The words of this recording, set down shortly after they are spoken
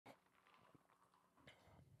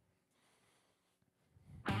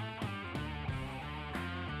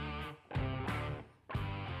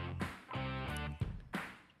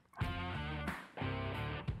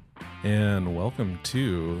and welcome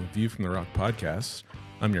to View from the Rock podcast.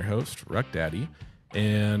 I'm your host, Ruck Daddy,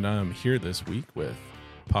 and I'm here this week with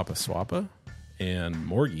Papa Swappa and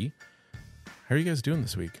Morgie. How are you guys doing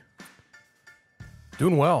this week?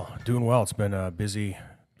 Doing well. It's been a busy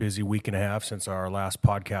week and a half since our last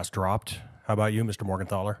podcast dropped. How about you, Mr.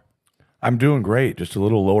 Morgenthaler? I'm doing great. Just a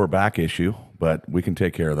little lower back issue, but we can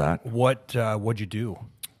take care of that. What'd you do?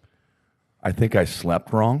 I think I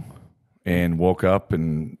slept wrong and woke up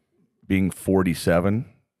and being 47,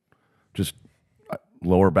 just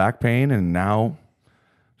lower back pain, and now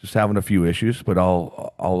just having a few issues, but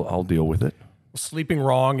I'll deal with it. Sleeping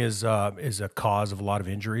wrong is a cause of a lot of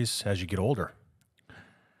injuries as you get older.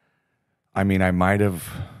 I mean, I might have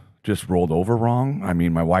just rolled over wrong. I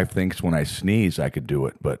mean, my wife thinks when I sneeze I could do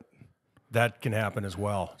it, but that can happen as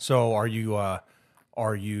well. So, are you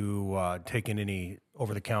taking any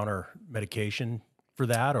over-the-counter medication for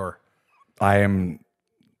that, or? I am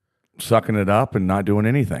sucking it up and not doing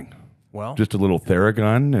anything. Well, just a little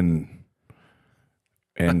Theragun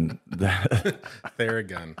and that.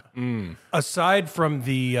 Theragun. Aside from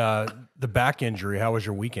the back injury, how was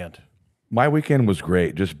your weekend? My weekend was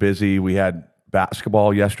great. Just busy. We had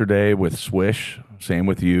basketball yesterday with Swish. Same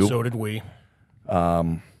with you. So did we.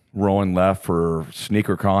 Rowan left for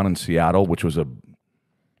SneakerCon in Seattle, which was a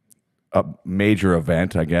major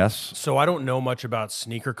event, I guess. So I don't know much about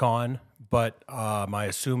SneakerCon, but I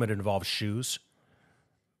assume it involves shoes.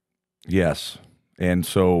 Yes. And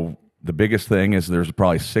so the biggest thing is there's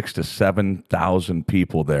probably 6,000 to 7,000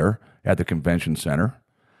 people there at the convention center.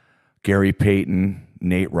 Gary Payton,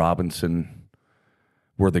 Nate Robinson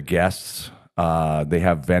were the guests. They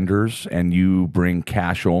have vendors, and you bring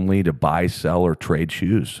cash only to buy, sell, or trade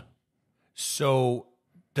shoes. So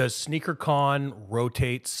does SneakerCon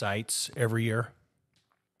rotate sites every year?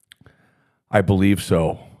 I believe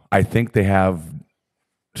so. I think they have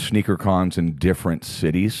SneakerCons in different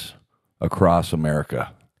cities across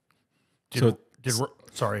America.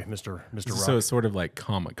 Sorry, Mr. Rock. So it's sort of like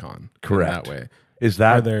Comic-Con. Correct. In that way. Is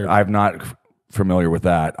that? I'm not familiar with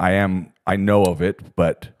that. I know of it,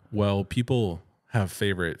 but well, people have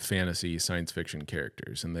favorite fantasy science fiction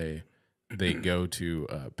characters, and they go to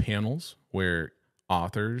panels where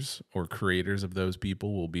authors or creators of those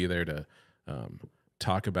people will be there to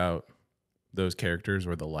talk about those characters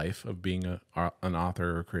or the life of being an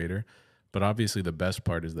author or creator. But obviously the best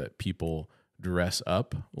part is that people dress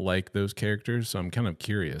up like those characters. So I'm kind of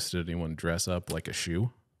curious, did anyone dress up like a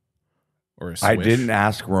shoe or a Swish? I didn't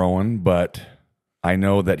ask Rowan, but I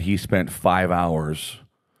know that he spent 5 hours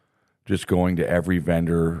just going to every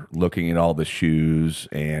vendor, looking at all the shoes,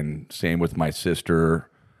 and same with my sister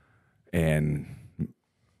and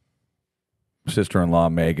sister-in-law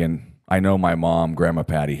Megan. I know my mom, Grandma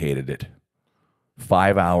Patty, hated it.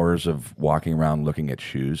 5 hours of walking around looking at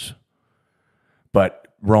shoes. But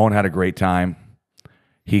Rowan had a great time.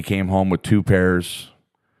 He came home with 2 pairs,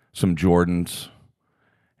 some Jordans,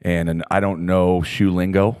 and I don't know shoe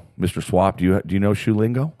lingo. Mr. Swap, do you know shoe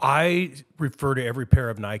lingo? I refer to every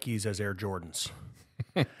pair of Nikes as Air Jordans.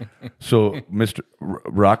 So, Mr.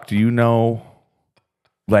 Ruck, do you know,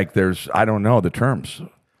 like I don't know the terms.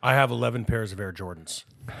 I have 11 pairs of Air Jordans.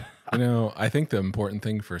 I think the important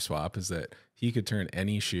thing for Swap is that he could turn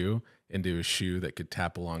any shoe into a shoe that could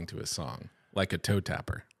tap along to a song, like a toe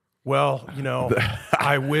tapper. Well,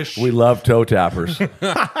 I wish... We love toe tappers.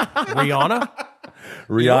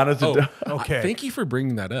 Rihanna's okay. Thank you for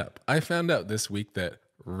bringing that up. I found out this week that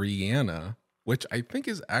Rihanna, which I think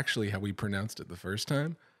is actually how we pronounced it the first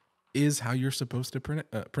time, is how you're supposed to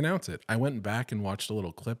pronounce it. I went back and watched a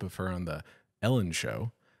little clip of her on the Ellen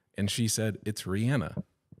show, and she said it's Rihanna.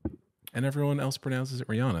 And everyone else pronounces it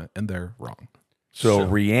Rihanna, and they're wrong. So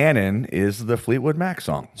Rhiannon is the Fleetwood Mac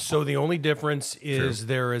song. So the only difference is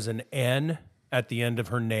there is an N at the end of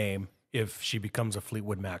her name if she becomes a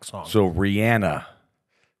Fleetwood Mac song. So Rihanna.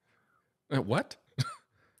 What?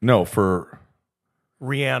 No, for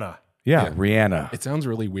Rihanna. Yeah, Rihanna. It sounds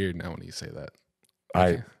really weird now when you say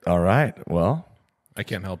that. All right. Well, I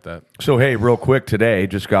can't help that. So hey, real quick, today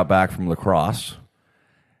just got back from lacrosse.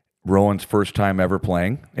 Rowan's first time ever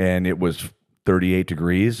playing, and it was 38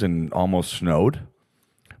 degrees and almost snowed.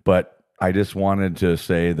 But I just wanted to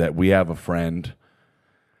say that we have a friend,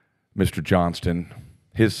 Mr. Johnston.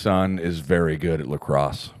 His son is very good at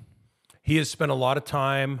lacrosse. He has spent a lot of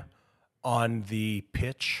time on the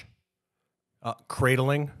pitch,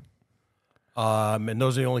 cradling. And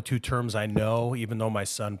those are the only 2 terms I know, even though my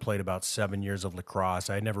son played about 7 years of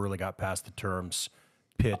lacrosse. I never really got past the terms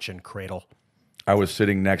pitch and cradle. I was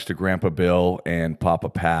sitting next to Grandpa Bill and Papa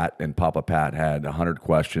Pat, and Papa Pat had 100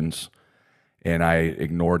 questions, and I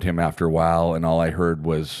ignored him after a while, and all I heard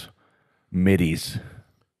was middies,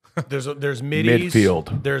 There's middies.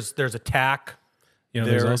 Midfield. There's attack.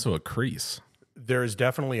 There's also a crease. There's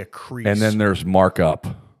definitely a crease. and then there's markup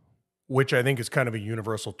which I think is kind of a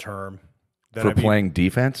universal term. That for I've playing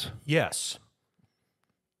defense. Yes.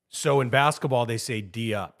 So in basketball, they say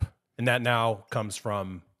D up, and that now comes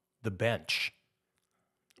from the bench.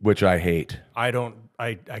 Which I hate. I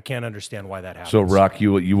can't understand why that happens. So, Ruck,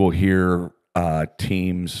 you will hear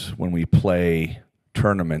teams when we play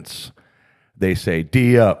tournaments, they say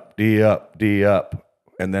D up, D up, D up,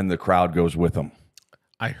 and then the crowd goes with them.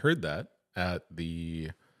 I heard that at the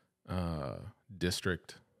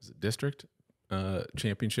district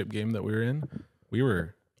championship game that we were in. We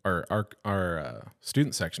were our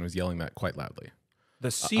student section was yelling that quite loudly. The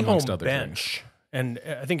amongst Seaholm other bench, and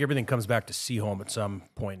I think everything comes back to Seaholm at some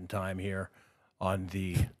point in time here on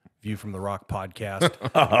the View from the Rock podcast.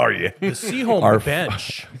 Oh, yeah. The Seaholm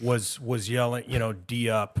bench was yelling, D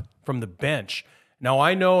up from the bench. Now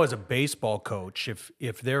I know as a baseball coach,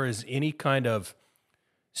 if there is any kind of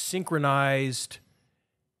synchronized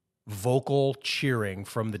vocal cheering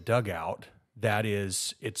from the dugout,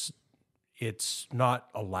 it's not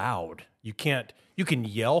allowed. You can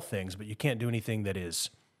yell things, but you can't do anything that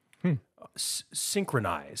is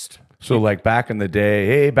synchronized. So, like back in the day,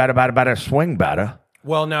 hey, batter, swing, batter.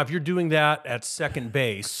 Well, now if you're doing that at second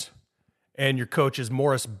base and your coach is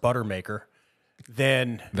Morris Buttermaker,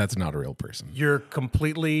 then That's not a real person. you're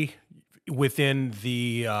completely within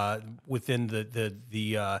the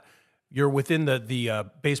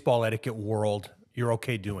baseball etiquette world. You're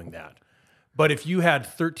okay doing that. But if you had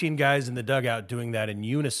 13 guys in the dugout doing that in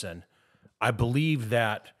unison, I believe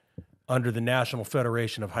that under the National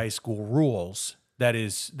Federation of High School rules,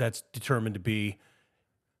 that's determined to be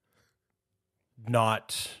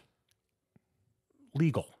not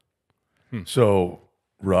legal. So,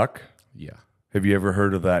 Ruck, Yeah. have you ever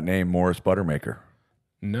heard of that name, Morris Buttermaker?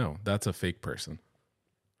 No, that's a fake person.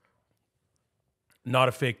 Not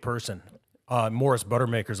a fake person. Morris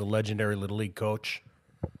Buttermaker is a legendary Little League coach,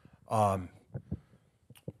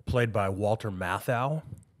 played by Walter Matthau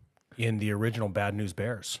in the original Bad News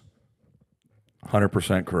Bears.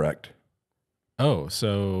 100% correct. Oh,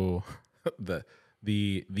 so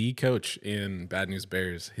the coach in Bad News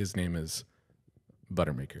Bears, his name is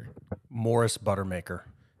Buttermaker. Morris Buttermaker.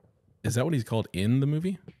 Is that what he's called in the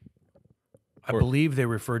movie? I believe they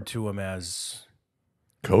referred to him as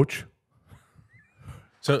Coach?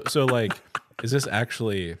 So like, is this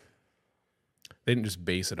actually? They didn't just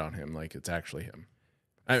base it on him. Like it's actually him.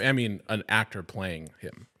 I mean, an actor playing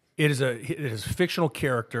him. it is a fictional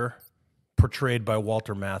character portrayed by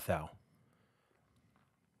Walter Matthau.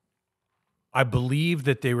 I believe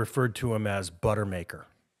that they referred to him as Buttermaker.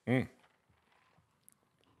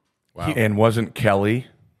 Wow. And wasn't Kelly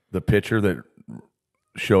the pitcher that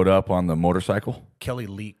showed up on the motorcycle? Kelly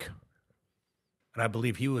Leak. And I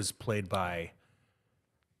believe he was played by,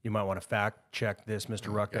 you might want to fact check this,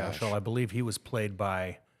 Mr. Ruck Ashall. I believe he was played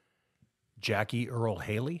by Jackie Earl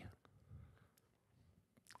Haley.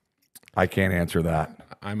 I can't answer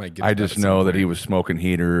that. I might get. I just know that he was smoking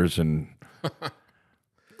heaters and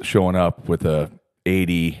showing up with a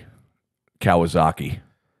 80 Kawasaki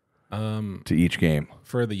to each game.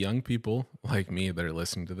 For the young people like me that are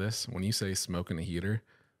listening to this, when you say smoking a heater,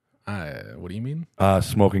 what do you mean?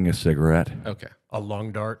 Smoking a cigarette. Okay, A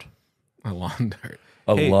long dart. a lawn dart.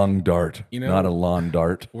 A Hey, lung dart, not a lawn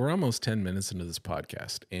dart. We're almost 10 minutes into this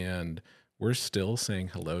podcast, and we're still saying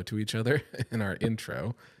hello to each other in our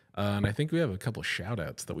intro. And I think we have a couple shout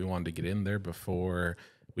outs that we wanted to get in there before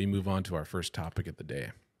we move on to our first topic of the day.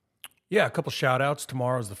 Yeah, a couple shout outs.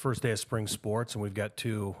 Tomorrow is the first day of spring sports, and we've got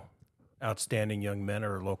two outstanding young men at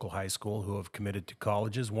our local high school who have committed to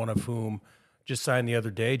colleges, one of whom just signed the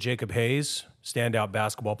other day. Jacob Hayes, standout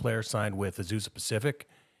basketball player, signed with Azusa Pacific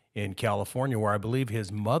in California, where I believe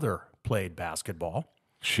his mother played basketball.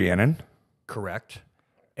 Shannon. Correct.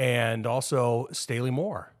 And also Staley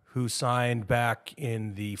Moore, who signed back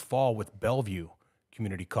in the fall with Bellevue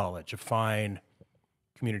Community College, a fine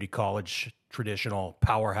community college, traditional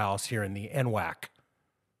powerhouse here in the NWAC.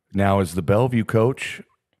 Now, is the Bellevue coach,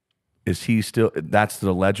 is he still, that's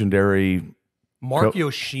the legendary, Mark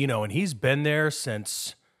Yoshino, and he's been there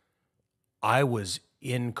since I was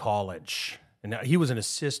in college. And he was an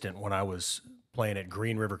assistant when I was playing at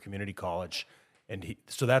Green River Community College. And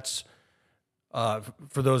so that's,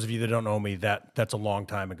 for those of you that don't know me, that's a long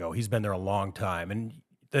time ago. He's been there a long time. And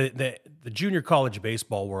the junior college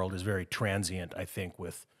baseball world is very transient, I think,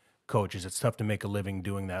 with coaches. It's tough to make a living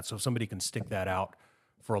doing that. So if somebody can stick that out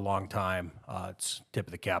for a long time, it's tip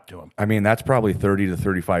of the cap to him. I mean, that's probably 30 to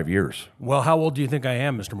 35 years. Well, how old do you think I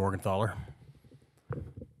am, Mr. Morgenthaler?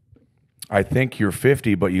 I think you're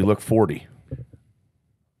 50, but you look 40.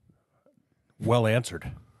 Well answered.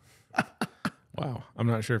 Wow. I'm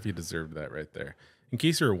not sure if you deserved that right there. In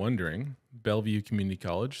case you were wondering, Bellevue Community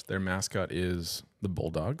College, their mascot is the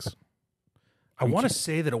Bulldogs. I want to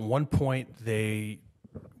say that at one point they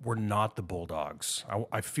were not the Bulldogs.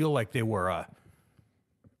 I feel like they were a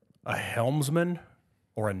helmsman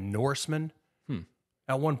or a Norseman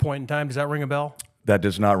at one point in time. Does that ring a bell? That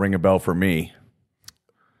does not ring a bell for me.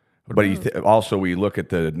 But also, we look at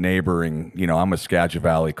the neighboring, I'm a Skagit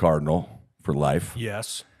Valley Cardinal for life.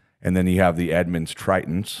 Yes. And then you have the Edmonds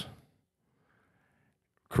Tritons.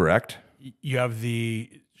 Correct? You have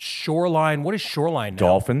the Shoreline. What is Shoreline now?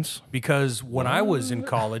 Dolphins. Because when I was in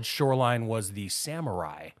college, Shoreline was the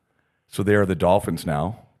Samurai. So they are the Dolphins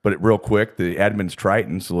now. But real quick, the Edmonds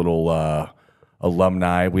Tritons, a little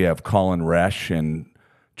alumni. We have Colin Resch and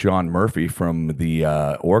John Murphy from the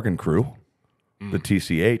Oregon Crew, the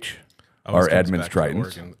TCH, Always our comes Edmonds back to the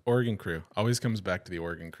Tritons. Oregon Crew. Always comes back to the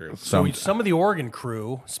Oregon Crew. So some of the Oregon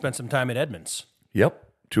Crew spent some time at Edmonds.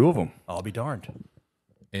 Yep, 2 of them. I'll be darned.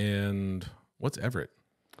 And what's Everett?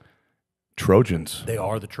 Trojans. They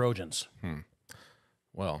are the Trojans.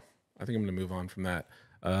 Well, I think I'm going to move on from that.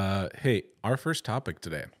 Hey, our first topic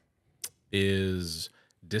today is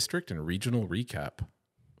district and regional recap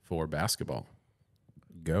for basketball.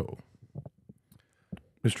 Go.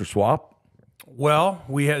 Mr. Swap? Well,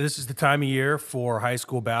 this is the time of year for high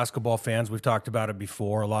school basketball fans. We've talked about it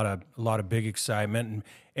before. A lot of big excitement,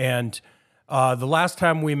 and the last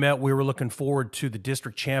time we met, we were looking forward to the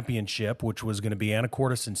district championship, which was going to be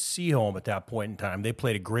Anacortes and Seaholm at that point in time. They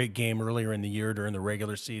played a great game earlier in the year during the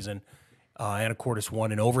regular season. Anacortes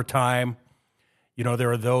won in overtime.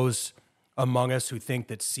 There are those among us who think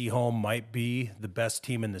that Seaholm might be the best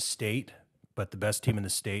team in the state, but the best team in the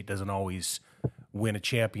state doesn't always win a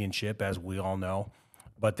championship, as we all know.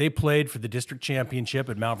 But they played for the district championship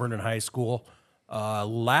at Mount Vernon High School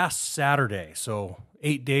last Saturday, so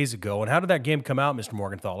 8 days ago. And how did that game come out, Mr.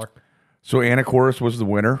 Morgenthaler? So Anacortes was the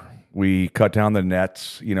winner. We cut down the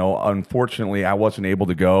nets. Unfortunately, I wasn't able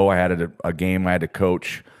to go. I had a game I had to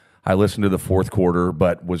coach. I listened to the fourth quarter,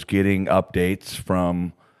 but was getting updates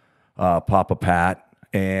from Papa Pat.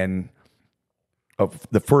 And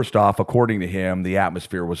the first off, according to him, the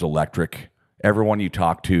atmosphere was electric. Everyone you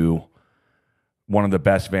talk to, one of the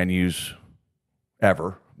best venues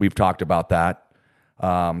ever. We've talked about that.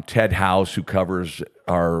 Ted House, who covers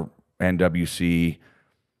our NWC,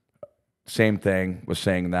 same thing, was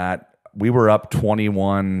saying that. We were up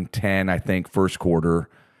 21-10, I think, first quarter.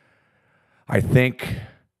 I think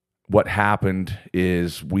what happened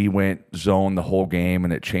is we went zone the whole game,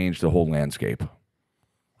 and it changed the whole landscape.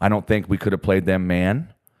 I don't think we could have played them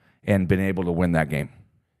man and been able to win that game.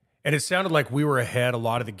 And it sounded like we were ahead a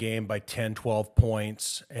lot of the game by 10, 12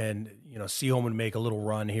 points, and Seaholm would make a little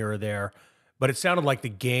run here or there. But it sounded like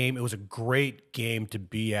it was a great game to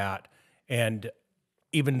be at. And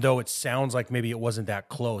even though it sounds like maybe it wasn't that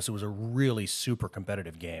close, it was a really super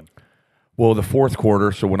competitive game. Well, the fourth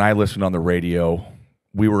quarter, so when I listened on the radio,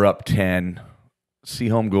 we were up 10.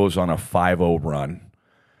 Seaholm goes on a 5-0 run.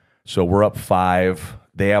 So we're up 5.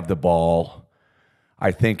 They have the ball.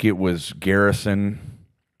 I think it was Garrison,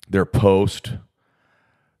 their post,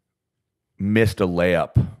 missed a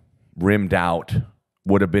layup, rimmed out.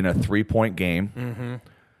 Would have been a 3-point game. Mm-hmm.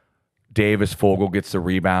 Davis Fogel gets the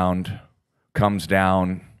rebound, comes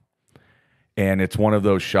down, and it's one of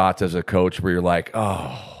those shots as a coach where you're like,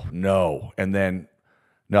 oh, no. And then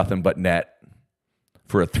nothing but net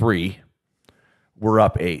for a 3. We're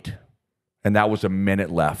up 8. And that was a minute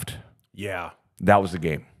left. Yeah. That was the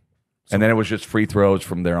game. And then it was just free throws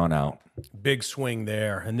from there on out. Big swing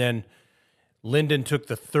there. And then Linden took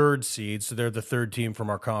the 3rd seed, so they're the 3rd team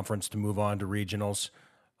from our conference to move on to regionals.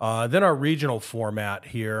 Then our regional format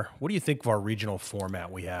here. What do you think of our regional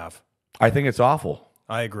format we have? I think it's awful.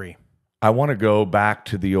 I agree. I want to go back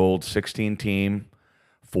to the old 16-team,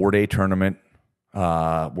 4-day tournament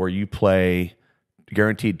where you play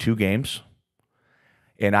guaranteed 2 games.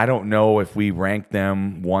 And I don't know if we rank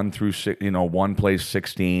them 1 through 6, 1 plays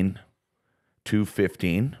 16, 2,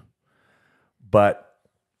 15. But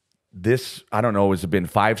this, I don't know, has it been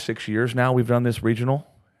 5-6 years now we've done this regional?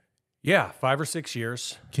 Yeah, 5 or 6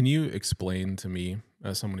 years. Can you explain to me,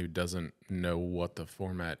 as someone who doesn't know what the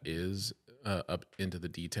format is, up into the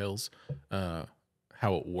details,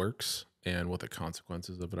 how it works and what the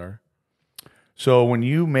consequences of it are? So when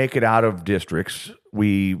you make it out of districts,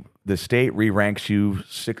 the state re-ranks you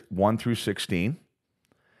 1 through 16,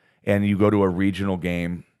 and you go to a regional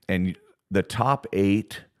game, and the top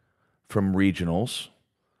 8 from regionals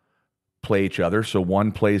play each other. So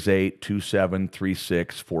 1 plays 8, 2, 7, 3,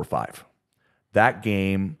 6, 4, 5. That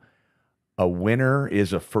game, a winner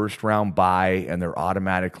is a first round bye, and they're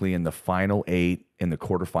automatically in the final 8 in the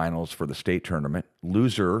quarterfinals for the state tournament.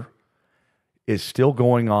 Loser is still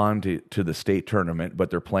going on to the state tournament, but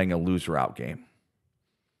they're playing a loser out game.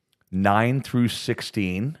 9 through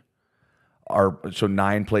 16 are, so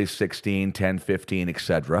 9 plays 16, 10, 15,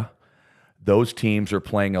 etc. Those teams are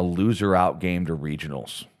playing a loser out game to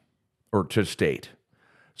regionals or to state.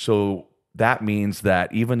 So that means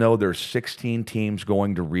that even though there's 16 teams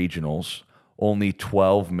going to regionals, only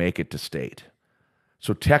 12 make it to state.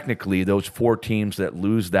 So technically, those 4 teams that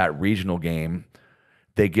lose that regional game,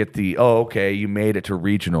 they get the, oh, okay, you made it to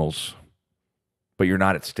regionals, but you're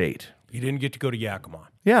not at state. You didn't get to go to Yakima.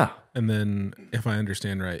 Yeah. And then, if I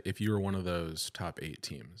understand right, if you were one of those top 8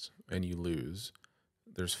 teams and you lose,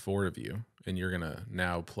 there's 4 of you, and you're going to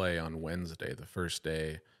now play on Wednesday, the first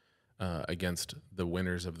day, against the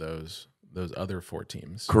winners of those other 4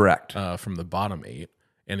 teams. Correct. From the bottom 8.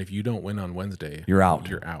 And if you don't win on Wednesday, You're out.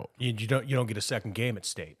 You're out. You don't get a second game at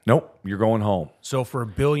state. Nope, you're going home. So for a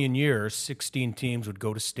billion years, 16 teams would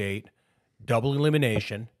go to state, double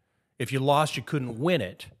elimination. If you lost, you couldn't win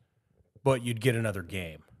it, but you'd get another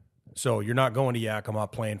game. So you're not going to Yakima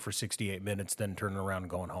playing for 68 minutes, then turning around and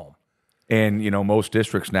going home. And, most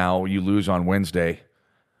districts now, you lose on Wednesday,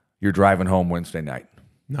 you're driving home Wednesday night.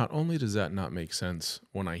 Not only does that not make sense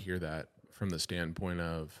when I hear that from the standpoint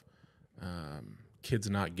of kids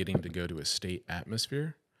not getting to go to a state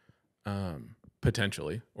atmosphere,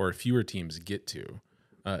 potentially, or fewer teams get to.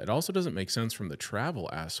 It also doesn't make sense from the travel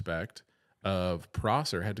aspect of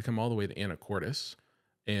Prosser had to come all the way to Anacortes,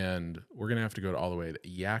 and we're going to have to go all the way to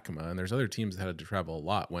Yakima. And there's other teams that had to travel a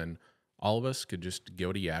lot when all of us could just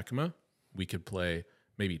go to Yakima. We could play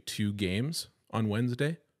maybe 2 games on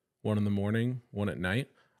Wednesday, 1 in the morning, 1 at night.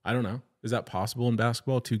 I don't know. Is that possible in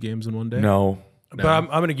basketball, 2 games in one day? No. But I'm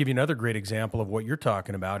going to give you another great example of what you're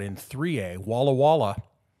talking about. In 3A, Walla Walla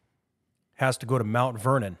has to go to Mount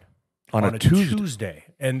Vernon on a Tuesday.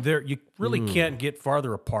 And there, you really can't get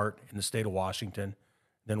farther apart in the state of Washington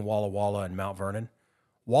than Walla Walla and Mount Vernon.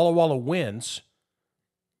 Walla Walla wins,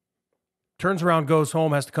 turns around, goes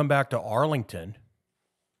home, has to come back to Arlington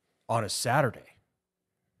on a Saturday.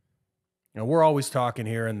 We're always talking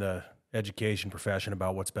here in the education profession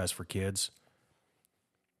about what's best for kids.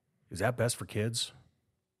 Is that best for kids?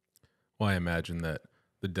 Well, I imagine that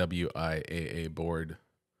the WIAA board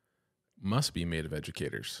must be made of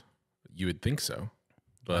educators. You would think so,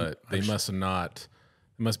 but they must not.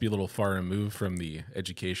 It must be a little far removed from the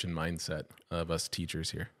education mindset of us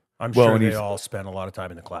teachers here. I'm sure they all spend a lot of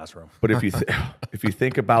time in the classroom. But if you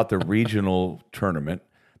think about the regional tournament,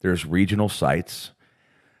 there's regional sites.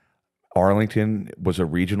 Arlington was a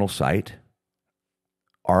regional site.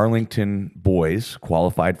 Arlington boys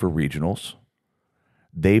qualified for regionals.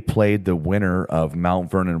 They played the winner of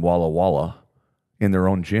Mount Vernon Walla Walla in their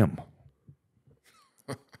own gym.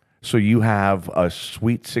 So you have a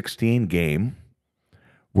Sweet 16 game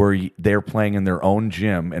where they're playing in their own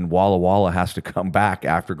gym, and Walla Walla has to come back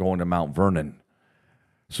after going to Mount Vernon.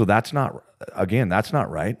 So that's not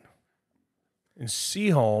right. And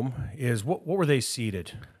Seaholm is, what were they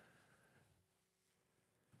seeded?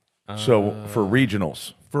 So for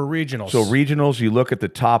regionals. For regionals. So regionals, you look at the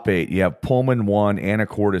top 8. You have Pullman 1,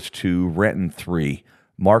 Anacortes 2, Renton 3,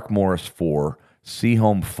 Mark Morris 4,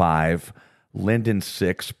 Seaholm 5, Linden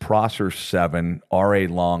 6, Prosser 7, R.A.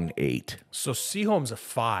 Long 8. So Seaholm's a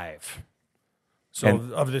 5. So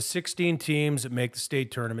of the 16 teams that make the state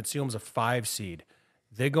tournament, Seaholm's a 5 seed.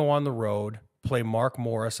 They go on the road, play Mark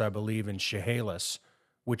Morris, I believe, in Chehalis,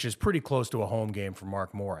 which is pretty close to a home game for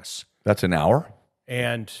Mark Morris. That's an hour.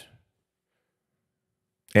 And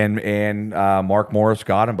Mark Morris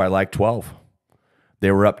got him by like 12.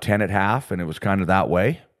 They were up 10 at half, and it was kind of that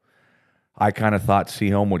way. I kind of thought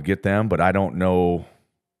Seaholm would get them, but I don't know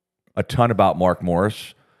a ton about Mark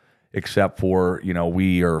Morris, except for,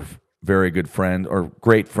 we are very good friends or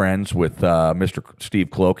great friends with Mr. Steve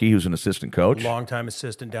Clokey, who's an assistant coach. Longtime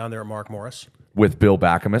assistant down there at Mark Morris. With Bill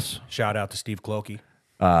Backamus. Shout out to Steve Clokey.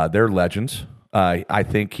 They're legends. I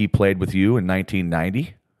think he played with you in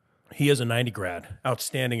 1990. He is a 90 grad.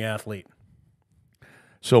 Outstanding athlete.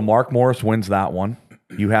 So Mark Morris wins that one.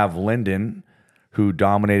 You have Linden, who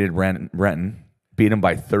dominated Renton, beat him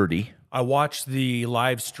by 30. I watched the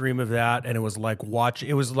live stream of that, and it was like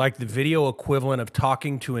the video equivalent of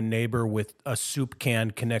talking to a neighbor with a soup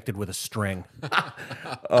can connected with a string. It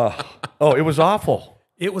was awful.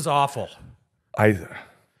 It was awful.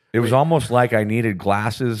 It was almost like I needed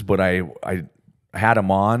glasses, but I had them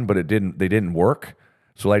on, but they didn't work.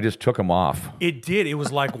 So I just took them off. It did. It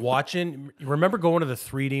was like watching. Remember going to the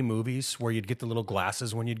 3D movies where you'd get the little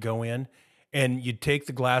glasses when you'd go in, and you'd take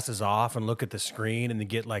the glasses off and look at the screen and then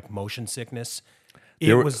get like motion sickness. It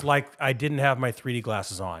There- was like I didn't have my 3D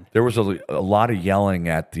glasses on. There was a lot of yelling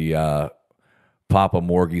at the Papa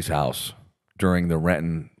Morgie's house during the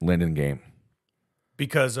Renton-Linden game.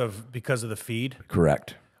 Because of the feed.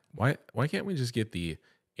 Correct. Why can't we just get the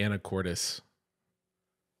Anacortes?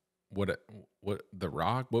 What the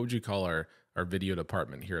Rock? What would you call our video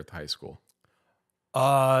department here at the high school?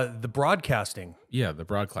 The broadcasting. Yeah, the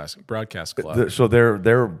broadcast club. So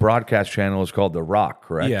their broadcast channel is called The Rock,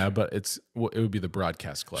 correct? Yeah, but it would be the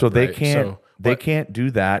broadcast club. So they right? can't So, can't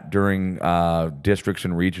do that during districts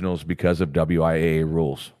and regionals because of WIAA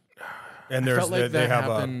rules. And I there's felt like they that have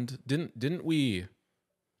happened. Didn't we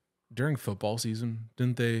during football season?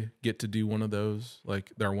 Didn't they get to do one of those?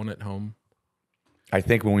 Like their one at home. I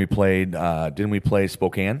think when we played, didn't we play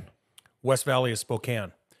Spokane? West Valley of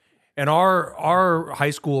Spokane. And our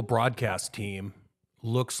high school broadcast team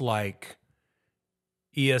looks like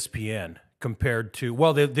ESPN compared to,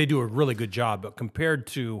 well, they do a really good job, but compared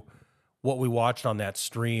to what we watched on that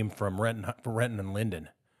stream from Renton and Linden.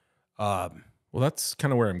 Well, that's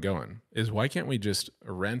kind of where I'm going. Is why can't we just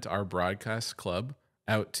rent our broadcast club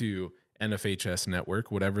out to NFHS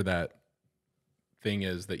Network, whatever that thing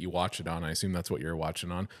is that you watch it on? I assume that's what you're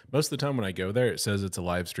watching on. Most of the time when I go there, it says it's a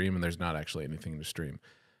live stream and there's not actually anything to stream.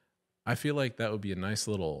 I feel like that would be a nice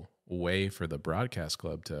little way for the broadcast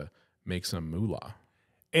club to make some moolah.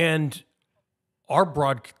 And our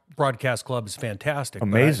broadcast club is fantastic. but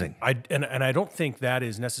Amazing. I don't think that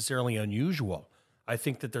is necessarily unusual. I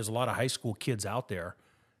think that there's a lot of high school kids out there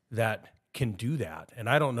that can do that. And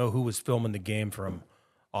I don't know who was filming the game from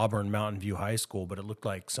Auburn Mountain View High School, but it looked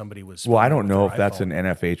like somebody was. Well, I filming don't with know their if that's iPhone.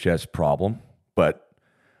 an NFHS problem, but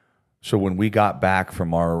so when we got back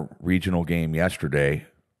from our regional game yesterday,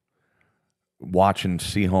 watching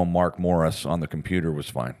Seahome Mark Morris on the computer was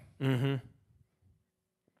fine. Mm-hmm.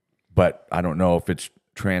 But I don't know if it's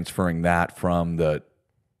transferring that from the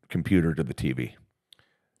computer to the TV.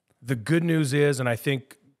 The good news is, and I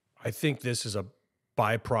think this is a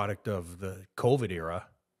byproduct of the COVID era,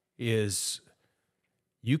 is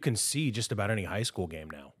you can see just about any high school game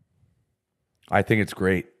now. I think it's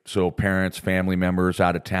great. So parents, family members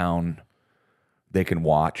out of town, they can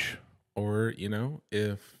watch. Or,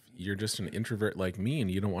 if you're just an introvert like me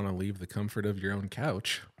and you don't want to leave the comfort of your own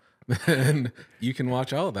couch, then you can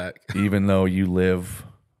watch all of that. Even though you live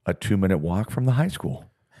a 2-minute walk from the high school.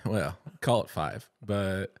 Well, call it 5.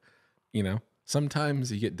 But,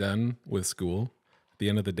 sometimes you get done with school at the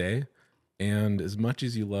end of the day. And as much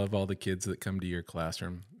as you love all the kids that come to your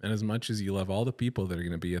classroom, and as much as you love all the people that are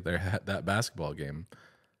going to be at that basketball game,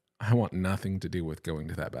 I want nothing to do with going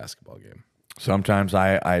to that basketball game. Sometimes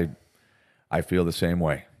I feel the same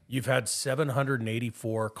way. You've had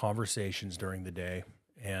 784 conversations during the day,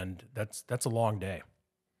 and that's a long day.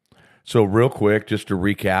 So real quick, just to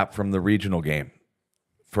recap from the regional game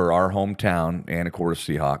for our hometown,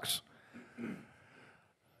 Anacortes Seahawks.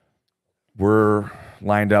 We're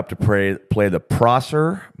lined up to play the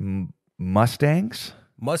Prosser Mustangs.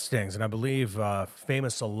 Mustangs, and I believe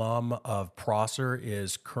famous alum of Prosser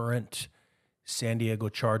is current San Diego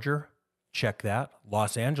Charger. Check that.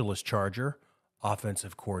 Los Angeles Charger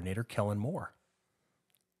offensive coordinator Kellen Moore.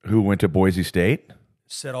 Who went to Boise State.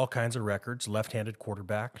 Set all kinds of records, left-handed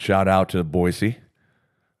quarterback. Shout out to Boise,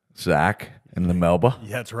 Zach, and the Melba.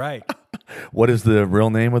 Yeah, that's right. What is the real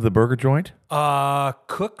name of the burger joint?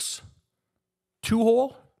 Cook's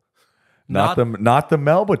Two-Hole? Not the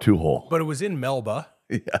Melba 2-hole. But it was in Melba.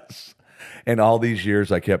 Yes. And all these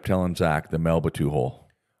years I kept telling Zach the Melba 2-hole.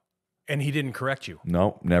 And he didn't correct you.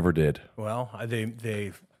 Nope, never did. Well,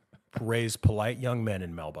 they raise polite young men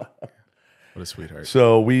in Melba. What a sweetheart.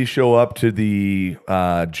 So we show up to the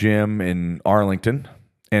gym in Arlington.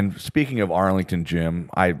 And speaking of Arlington gym,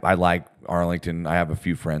 I like Arlington. I have a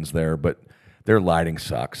few friends there, but their lighting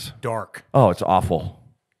sucks. Dark. Oh, it's awful.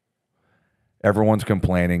 Everyone's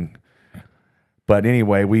complaining. But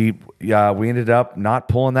anyway, we ended up not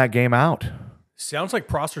pulling that game out. Sounds like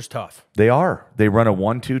Prosser's tough. They are. They run a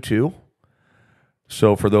 1-2-2.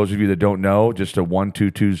 So for those of you that don't know, just a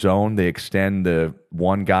 1-2-2 zone. They extend the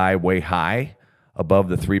one guy way high above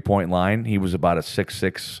the 3-point line. He was about a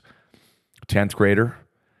 6'6", 10th grader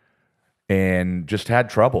and just had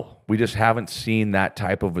trouble. We just haven't seen that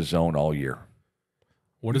type of a zone all year.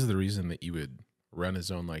 What is the reason that you would run a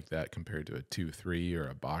zone like that compared to a 2-3 or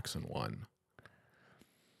a box and 1?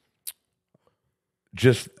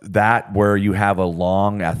 Just that where you have a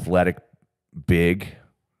long athletic big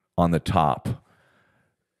on the top.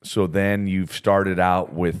 So then you've started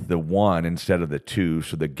out with the 1 instead of the 2.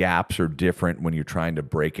 So the gaps are different when you're trying to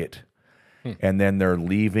break it. and then they're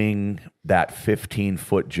leaving that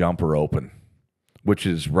 15-foot jumper open, which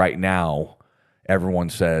is right now, everyone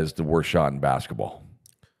says, the worst shot in basketball.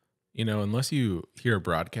 You know, unless you hear a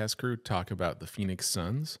broadcast crew talk about the Phoenix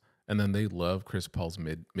Suns, and then they love Chris Paul's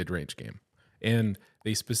mid-range game. And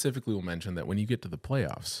they specifically will mention that when you get to the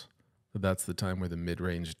playoffs, that's the time where the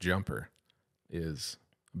mid-range jumper is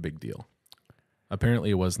a big deal. Apparently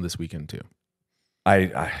it wasn't this weekend too.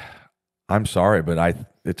 I'm sorry, but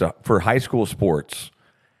for high school sports,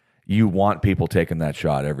 you want people taking that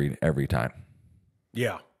shot every time.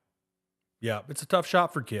 Yeah. Yeah, it's a tough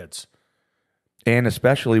shot for kids. And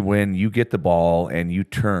especially when you get the ball and you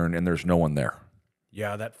turn and there's no one there.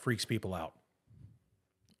 Yeah, that freaks people out.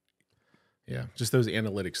 Yeah, just those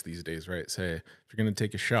analytics these days, right? Say if you're going to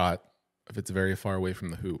take a shot, if it's very far away from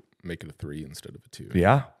the hoop, make it a 3 instead of a 2.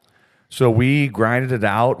 Yeah. So we grinded it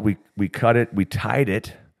out. We cut it. We tied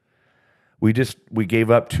it. We gave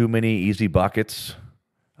up too many easy buckets.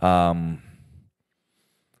 It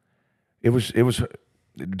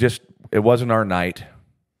wasn't our night.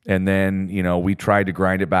 And then, we tried to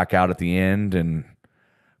grind it back out at the end and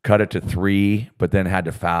cut it to 3, but then had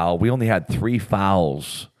to foul. We only had 3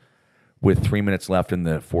 fouls with 3 minutes left in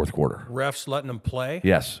the fourth quarter. Refs letting them play?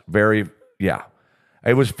 Yes. Yeah.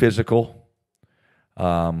 It was physical.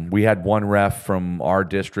 We had one ref from our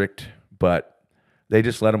district, but they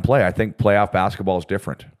just let them play. I think playoff basketball is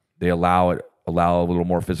different. They allow a little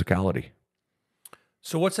more physicality.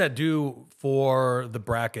 So what's that do for the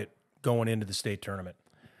bracket going into the state tournament?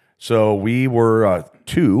 So we were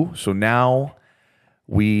 2. So now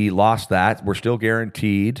we lost that. We're still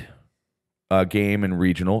guaranteed a game in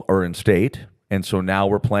regional or in state. And so now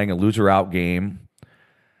we're playing a loser out game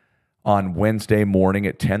on Wednesday morning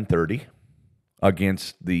at 10:30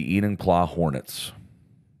 against the Enumclaw Hornets.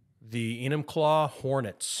 The Enumclaw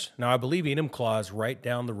Hornets. Now, I believe Enumclaw is right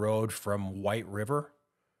down the road from White River,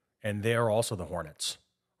 and they are also the Hornets.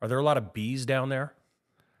 Are there a lot of bees down there?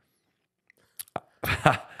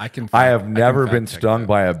 I have never been stung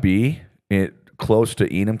by a bee close to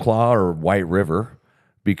Enumclaw or White River,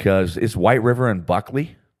 because it's White River and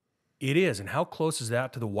Buckley. It is. And how close is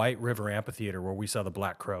that to the White River Amphitheater where we saw the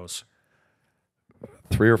Black Crows?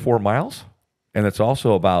 3 or 4 miles. And it's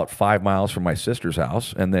also about 5 miles from my sister's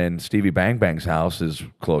house. And then Stevie Bang Bang's house is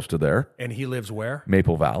close to there. And he lives where?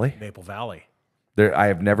 Maple Valley. Maple Valley. I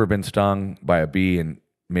have never been stung by a bee in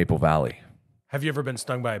Maple Valley. Have you ever been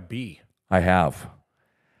stung by a bee? I have.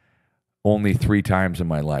 Only 3 times in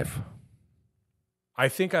my life. I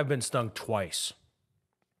think I've been stung twice.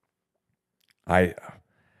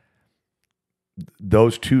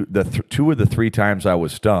 Those two, two of the 3 times I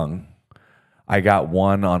was stung, I got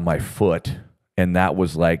one on my foot, and that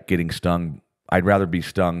was like getting stung. I'd rather be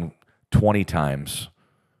stung 20 times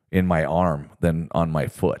in my arm than on my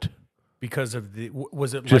foot. Because of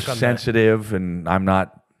was it just like on sensitive, and I'm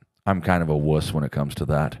kind of a wuss when it comes to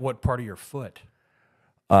that. What part of your foot?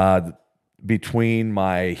 Between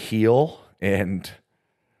my heel and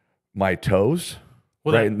my toes.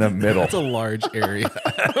 Well, right in the middle. That's a large area.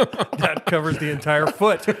 That covers the entire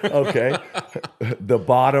foot. Okay. The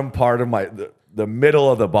bottom part of the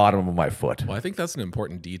middle of the bottom of my foot. Well, I think that's an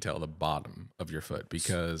important detail, the bottom of your foot,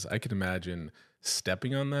 because I could imagine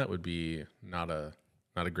stepping on that would be not a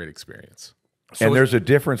great experience. And there's a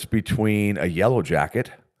difference between a yellow jacket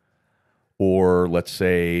or, let's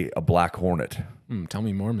say, a black hornet. Tell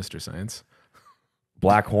me more, Mr. Science.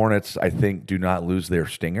 Black hornets, I think, do not lose their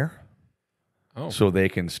stinger. Oh. So they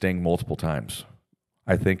can sting multiple times.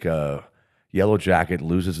 I think a yellow jacket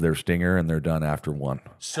loses their stinger and they're done after 1.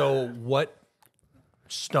 So what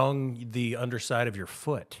stung the underside of your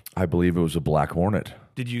foot? I believe it was a black hornet.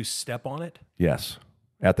 Did you step on it? Yes,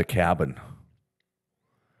 at the cabin,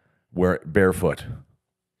 barefoot.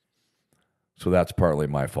 So that's partly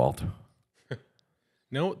my fault.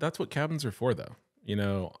 No, that's what cabins are for, though.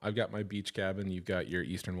 I've got my beach cabin. You've got your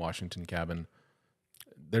Eastern Washington cabin.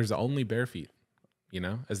 There's only bare feet.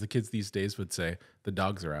 As the kids these days would say, the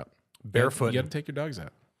dogs are out. Barefoot. You got to take your dogs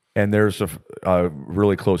out. And there's a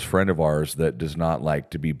really close friend of ours that does not like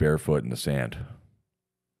to be barefoot in the sand.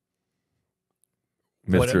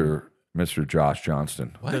 Mr. Josh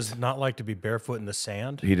Johnston. What? Does not like to be barefoot in the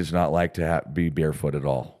sand? He does not like to be barefoot at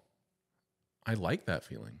all. I like that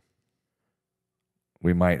feeling.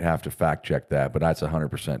 We might have to fact check that, but that's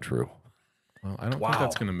 100% true. Well, I don't think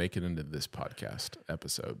that's going to make it into this podcast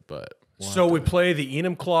episode, but... So we play the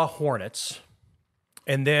Enumclaw Hornets,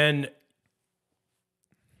 and then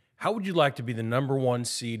how would you like to be the number 1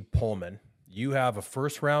 seed Pullman? You have a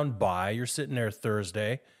first-round bye. You're sitting there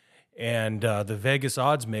Thursday, and the Vegas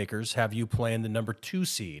odds makers have you playing the number 2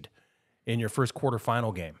 seed in your first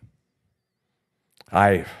quarterfinal game.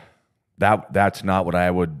 That's not what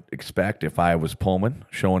I would expect if I was Pullman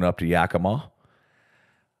showing up to Yakima.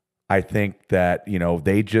 I think that,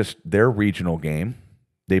 their regional game,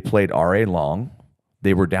 they played R.A. Long.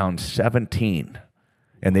 They were down 17,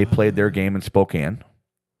 and they played their game in Spokane.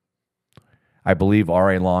 I believe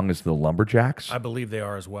R.A. Long is the Lumberjacks. I believe they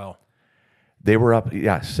are as well. They were up,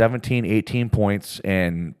 17, 18 points,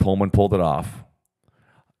 and Pullman pulled it off.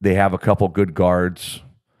 They have a couple good guards.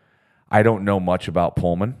 I don't know much about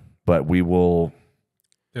Pullman, but we will.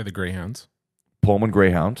 They're the Greyhounds. Pullman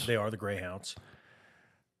Greyhounds. They are the Greyhounds.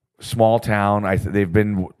 Small town.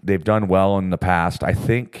 They've done well in the past. I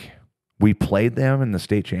think we played them in the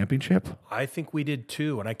state championship. I think we did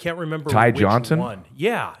too, and I can't remember Ty which Johnson? one.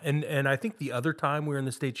 Yeah, and I think the other time we were in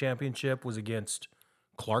the state championship was against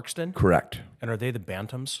Clarkston. Correct. And are they the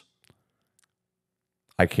Bantams?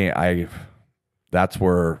 That's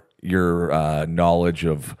where your knowledge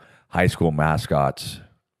of high school mascots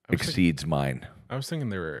exceeds mine. I was thinking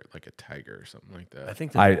they were like a tiger or something like that. I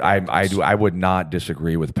think they're the Bantams. I would not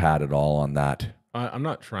disagree with Pat at all on that. I'm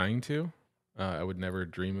not trying to. I would never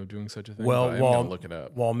dream of doing such a thing. Well, but I'm gonna look it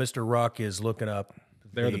up. While Mr. Ruck is looking up,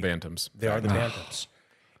 They're the Bantams. They are the Bantams.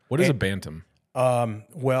 What is a bantam?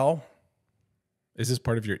 Well, Is this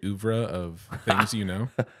part of your oeuvre of things you know?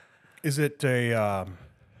 is it a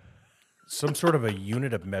some sort of a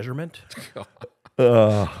unit of measurement?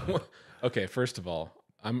 Okay, first of all,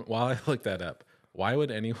 while I look that up, why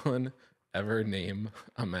would anyone ever name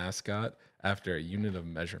a mascot after a unit of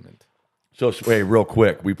measurement? So wait, real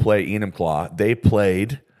quick, we play Enumclaw. They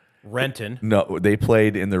played Renton, they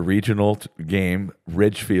played in the regional game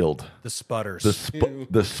Ridgefield. the Spudders.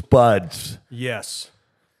 The Spuds. Yes.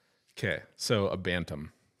 Okay, so a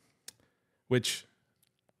bantam, which,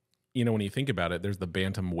 when you think about it, there's the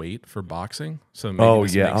bantam weight for boxing. So maybe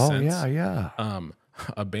this makes sense. Yeah.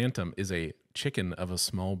 A bantam is a chicken of a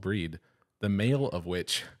small breed, the male of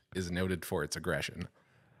which is noted for its aggression.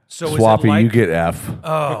 So Swappy, is it like, you get F.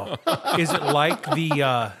 Oh, is it like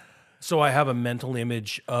the? So I have a mental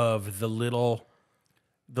image of the little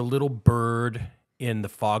bird in the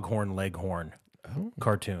Foghorn Leghorn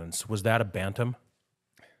cartoons. Was that a bantam?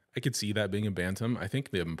 I could see that being a bantam. I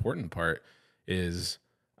think the important part is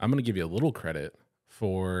I'm going to give you a little credit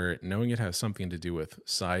for knowing it has something to do with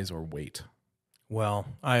size or weight. Well,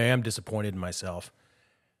 I am disappointed in myself.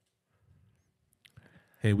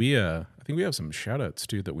 Hey, I think we have some shout outs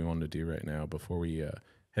too that we wanted to do right now before we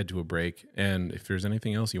head to a break. And if there's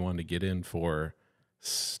anything else you wanted to get in for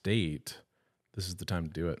state, this is the time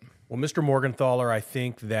to do it. Well, Mr. Morgenthaler, I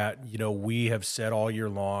think that, we have said all year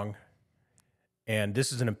long, and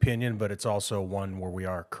this is an opinion, but it's also one where we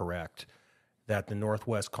are correct, that the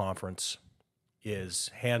Northwest Conference is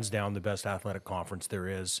hands down the best athletic conference there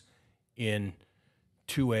is in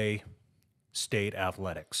 2A state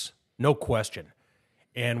athletics. No question.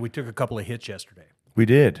 And we took a couple of hits yesterday. We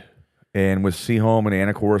did. And with Seaholm and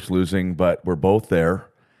Anacortes losing, but we're both there,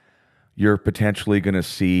 you're potentially going to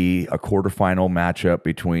see a quarterfinal matchup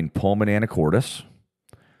between Pullman Anacortes,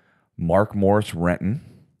 Mark Morris Renton,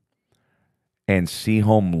 and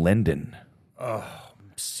Seaholm Linden.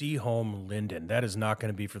 Seaholm Linden. That is not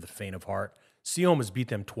going to be for the faint of heart. Seaholm has beat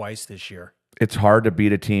them twice this year. It's hard to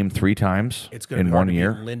beat a team 3 times It's going to in be hard 1 to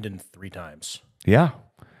year. beat Linden 3 times. Yeah.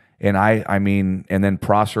 And I mean, and then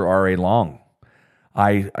Prosser R.A. Long.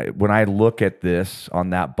 I when I look at this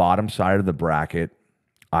on that bottom side of the bracket,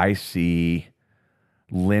 I see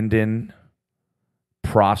Linden,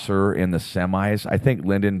 Prosser in the semis. I think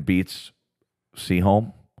Linden beats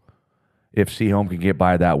Seaholm if Seaholm can get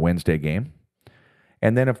by that Wednesday game.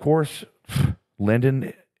 And then, of course,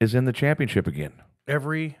 Linden is in the championship again.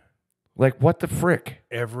 Every What the frick?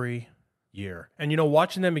 year. And,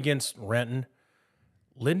 watching them against Renton,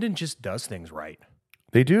 Linden just does things right.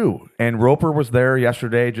 They do. And Roper was there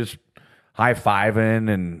yesterday just high-fiving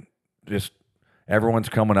and just everyone's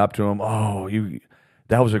coming up to him.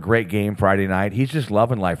 That was a great game Friday night. He's just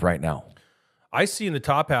loving life right now. I see in the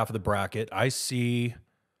top half of the bracket, I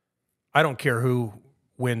don't care who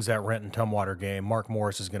wins that Renton-Tumwater game. Mark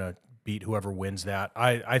Morris is going to beat whoever wins that.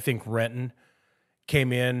 I think Renton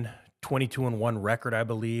came in 22-1 record, I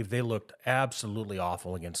believe. They looked absolutely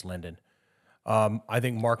awful against Linden. I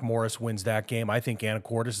think Mark Morris wins that game. I think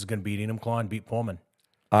Anacortes is going to beat Enumclaw and beat Pullman.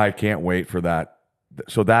 I can't wait for that.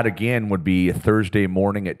 So that, again, would be a Thursday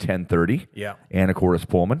morning at 10:30. Yeah. Anacortes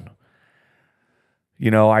Pullman.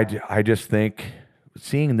 I just think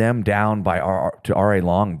seeing them down to R.A.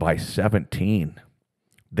 Long by 17,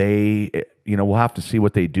 we'll have to see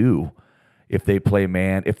what they do if they play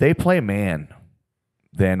man. If they play man,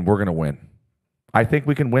 then we're going to win. I think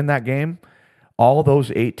we can win that game. All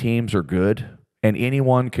those 8 teams are good, and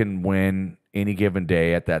anyone can win any given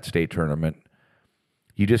day at that state tournament.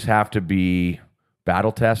 You just have to be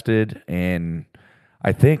battle tested and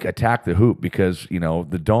I think attack the hoop because,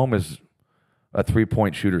 the Dome is a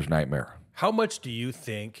 3-point shooter's nightmare. How much do you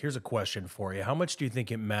think, here's a question for you, how much do you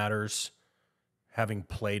think it matters having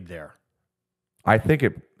played there? I think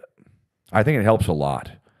it helps a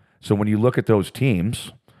lot. So when you look at those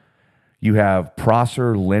teams, you have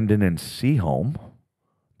Prosser, Linden, and Seaholm.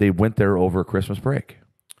 They went there over Christmas break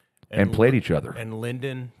and played each other. And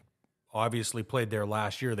Linden obviously played there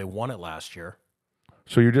last year. They won it last year.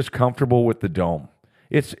 So you're just comfortable with the Dome.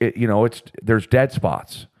 There's dead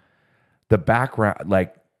spots. The background,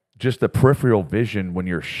 like just the peripheral vision when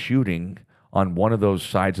you're shooting on one of those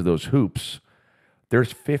sides of those hoops,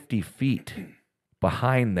 there's 50 feet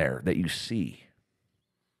behind there that you see.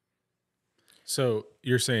 So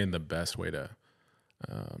you're saying the best way to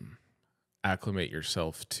acclimate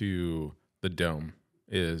yourself to the Dome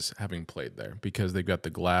is having played there because they've got the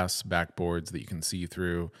glass backboards that you can see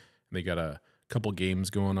through. They got a couple games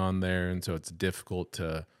going on there, and so it's difficult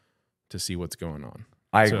to see what's going on.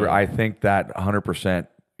 I agree. I think that 100%,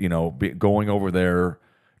 going over there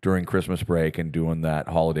during Christmas break and doing that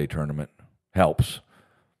holiday tournament helps.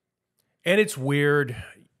 And it's weird.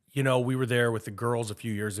 We were there with the girls a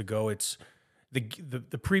few years ago. It's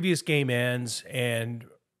the previous game ends and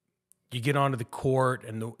you get onto the court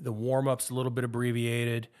and the warm-up's a little bit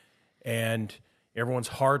abbreviated and everyone's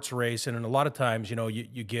heart's racing. And a lot of times,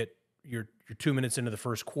 you get your 2 minutes into the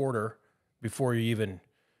first quarter before you even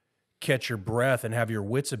catch your breath and have your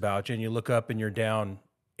wits about you, and you look up and you're down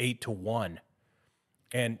 8-1,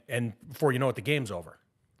 and before you know it, the game's over.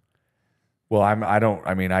 Well,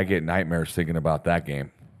 I get nightmares thinking about that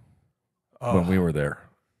game when we were there.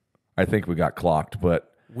 I think we got clocked,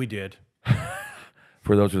 but we did.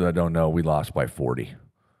 For those of you that don't know, we lost by 40.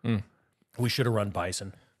 We should have run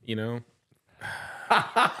Bison.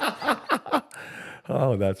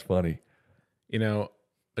 Oh, that's funny.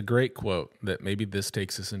 A great quote that maybe this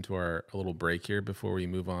takes us into a little break here before we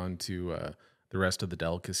move on to the rest of the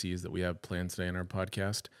delicacies that we have planned today in our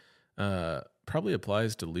podcast. Probably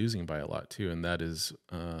applies to losing by a lot too, and that is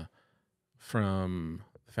from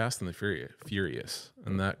Fast and the Furious.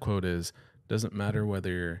 And that quote is, "Doesn't matter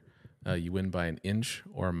whether you win by an inch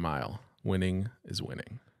or a mile. Winning is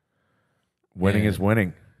winning." Winning is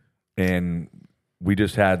winning. And we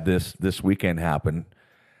just had this weekend happen.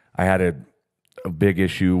 I had a big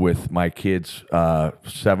issue with my kids'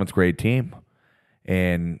 7th grade team.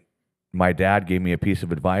 And my dad gave me a piece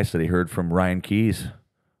of advice that he heard from Ryan Keys,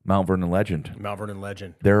 Mount Vernon legend. Mount Vernon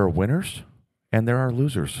legend. There are winners and there are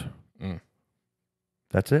losers.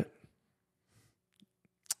 That's it.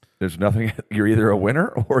 There's nothing. You're either a winner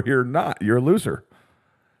or you're not. You're a loser.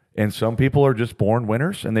 And some people are just born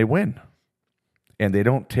winners and they win. And they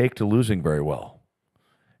don't take to losing very well.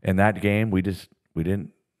 In that game, we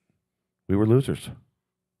were losers.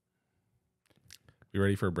 You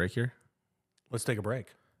ready for a break here? Let's take a break.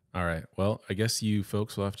 All right. Well, I guess you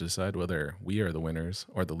folks will have to decide whether we are the winners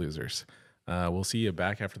or the losers. We'll see you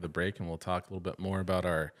back after the break, and we'll talk a little bit more about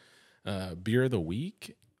our beer of the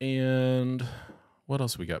week. And what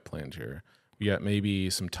else we got planned here? We got maybe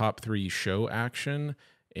some top 3 show action,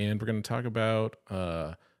 and we're going to talk about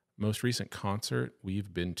most recent concert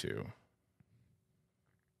we've been to.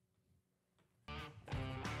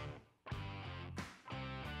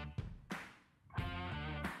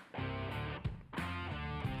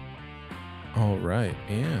 All right,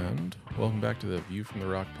 and welcome back to the View from the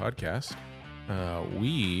Rock podcast.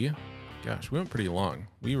 We went pretty long.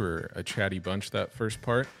 We were a chatty bunch that first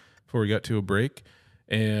part before we got to a break.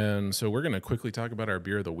 And so we're going to quickly talk about our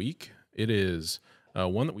beer of the week. It is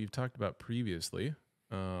one that we've talked about previously,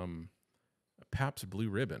 Pabst Blue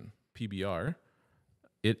Ribbon, PBR.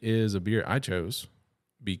 It is a beer I chose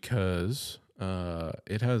because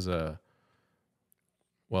it has a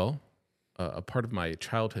part of my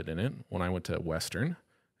childhood in it. When I went to Western,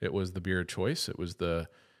 it was the beer of choice. It was the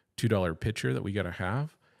 $2 pitcher that we got to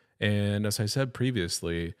have. And as I said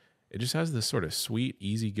previously, it just has this sort of sweet,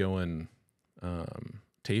 easygoing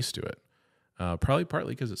taste to it. Probably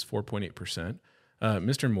partly because it's 4.8%.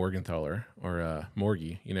 Mr. Morgenthaler, or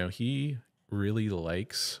Morgie, he really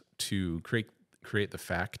likes to create the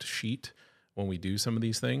fact sheet when we do some of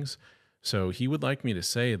these things. So he would like me to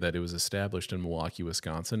say that it was established in Milwaukee,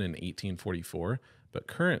 Wisconsin in 1844, but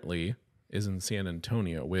currently is in San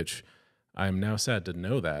Antonio, which I'm now sad to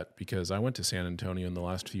know that because I went to San Antonio in the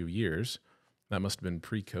last few years. That must have been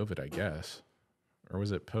pre-COVID, I guess. Or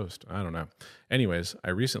was it post? I don't know. Anyways,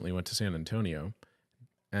 I recently went to San Antonio,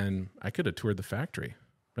 and I could have toured the factory,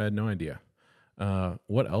 but I had no idea.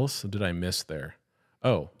 What else did I miss there?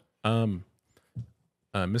 Oh, Mr.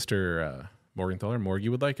 Morgenthaler, Morgie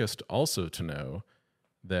would like us to also to know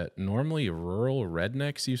that normally rural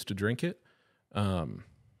rednecks used to drink it. But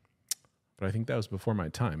I think that was before my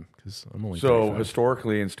time because I'm only So 35.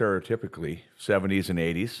 historically and stereotypically, 70s and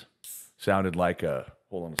 80s sounded like a.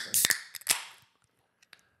 Hold on a second.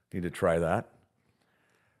 Need to try that.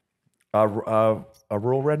 A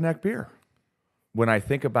rural redneck beer. When I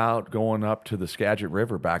think about going up to the Skagit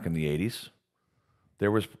River back in the 80s,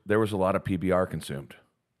 there was a lot of PBR consumed.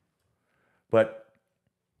 But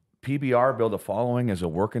PBR built a following as a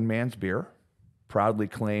working man's beer, proudly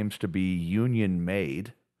claims to be union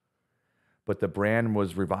made, but the brand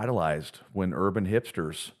was revitalized when urban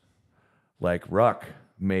hipsters like Ruck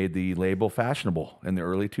made the label fashionable in the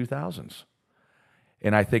early 2000s.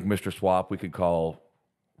 And I think Mr. Swap, we could call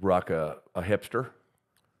Ruck a hipster.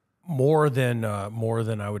 More than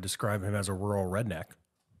I would describe him as a rural redneck.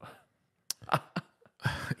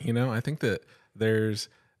 I think that there's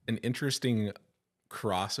an interesting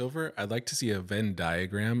crossover. I'd like to see a Venn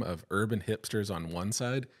diagram of urban hipsters on one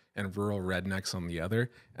side and rural rednecks on the other.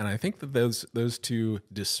 And I think that those two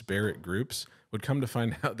disparate groups would come to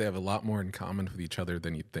find out they have a lot more in common with each other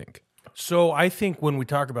than you'd think. So I think when we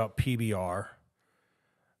talk about PBR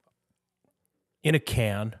in a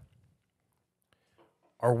can,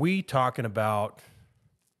 are we talking about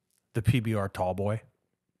the PBR Tallboy?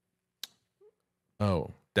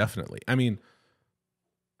 Oh, definitely. I mean,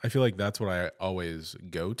 I feel like that's what I always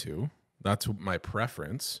go to. That's my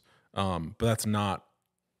preference. But that's not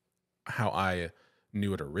how I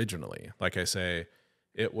knew it originally. Like I say,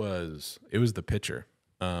 it was the pitcher.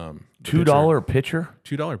 $2 pitcher?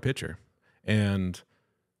 $2 pitcher. And,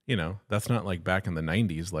 that's not like back in the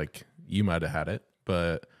 90s, like you might have had it,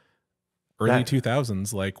 but early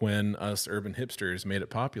 2000s, like when us urban hipsters made it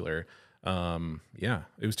popular. It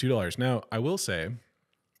was $2. Now, I will say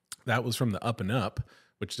that was from the Up and Up,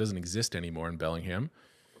 which doesn't exist anymore in Bellingham.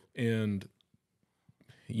 And,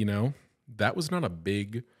 that was not a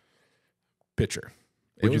big pitcher.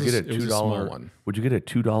 Would you get a $2 small one? Would you get a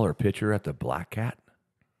 $2 pitcher at the Black Cat?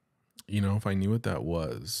 If I knew what that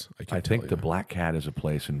was, I think the Black Cat is a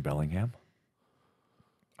place in Bellingham.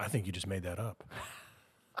 I think you just made that up.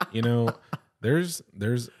 There's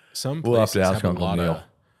some We'll have places to ask have a Uncle lot Neil. of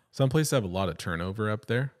some places have a lot of turnover up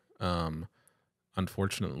there.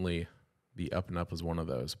 Unfortunately, the Up and Up was one of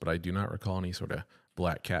those, but I do not recall any sort of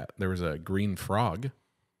Black Cat. There was a Green Frog.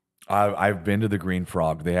 I've been to the Green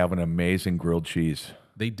Frog. They have an amazing grilled cheese.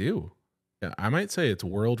 They do. Yeah, I might say it's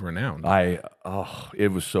world renowned.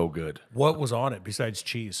 It was so good. What was on it besides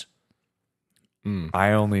cheese?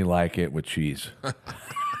 I only like it with cheese.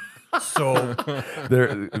 So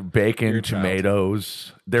There, bacon, You're a child.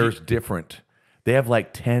 tomatoes. There's different. They have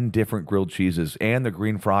like 10 different grilled cheeses, and the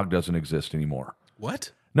Green Frog doesn't exist anymore.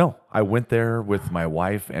 What? No, I went there with my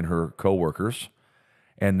wife and her coworkers,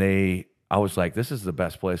 and I was like, this is the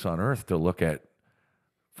best place on earth to look at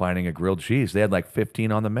finding a grilled cheese. They had like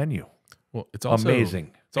 15 on the menu. Well, it's also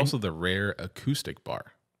Amazing. It's also the rare acoustic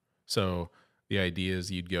bar. So the idea is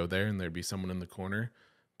you'd go there and there'd be someone in the corner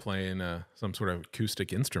playing some sort of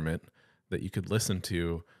acoustic instrument that you could listen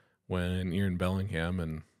to when you're in Bellingham.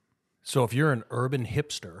 And So if you're an urban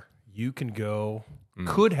hipster, you can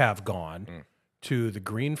could have gone to the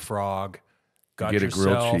Green Frog, got Get a grilled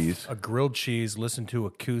yourself cheese. a grilled cheese, listen to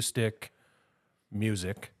acoustic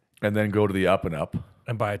music, And then go to the Up and Up.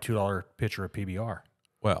 and buy a $2 pitcher of PBR.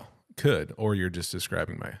 well, could, or you're just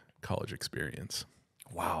describing my college experience.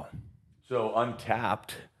 Wow. So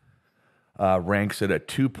Untapped ranks at a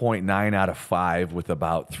 2.9 out of 5 with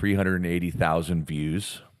about 380,000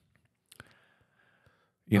 views.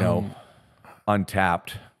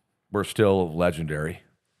 Untapped, we're still legendary.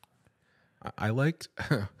 I liked,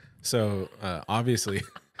 so obviously,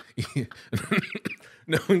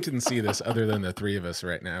 no one can see this other than the three of us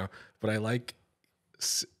right now, but I like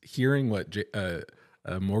hearing what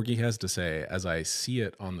Morgie has to say as I see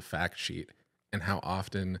it on the fact sheet and how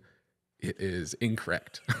often it is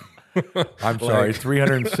incorrect. I'm sorry,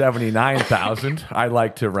 379,000. I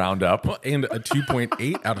like to round up. Well, and a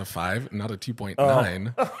 2.8 out of 5, not a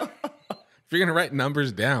 2.9. If you're going to write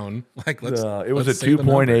numbers down, like let's It was let's a say the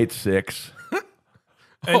number. 2.86.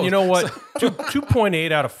 And you know what?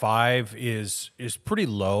 2.8 out of 5 is pretty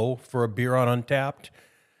low for a beer on Untapped,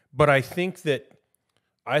 but I think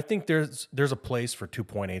there's a place for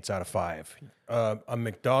 2.8s out of 5. A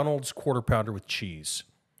McDonald's quarter pounder with cheese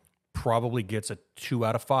probably gets a 2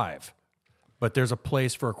 out of 5, but there's a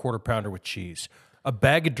place for a quarter pounder with cheese. A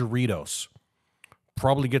bag of Doritos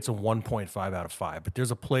probably gets a 1.5 out of 5, but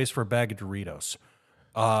there's a place for a bag of Doritos.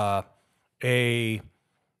 a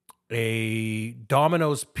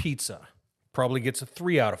Domino's pizza probably gets a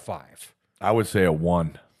 3 out of 5. I would say a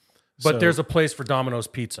 1. But So- there's a place for Domino's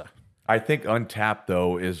pizza. I think Untapped,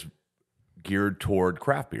 though, is geared toward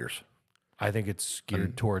craft beers. I think it's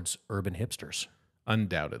geared towards urban hipsters.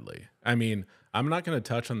 Undoubtedly. I mean, I'm not going to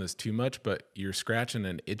touch on this too much, but you're scratching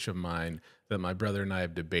an itch of mine that my brother and I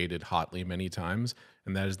have debated hotly many times,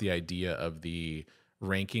 and that is the idea of the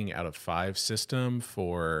ranking out of 5 system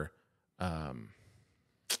for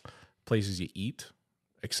places you eat,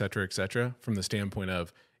 et cetera, from the standpoint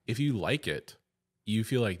of if you like it, you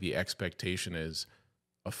feel like the expectation is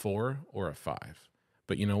a 4 or a 5.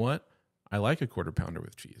 But you know what? I like a quarter pounder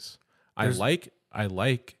with cheese. I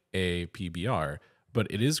like a PBR, but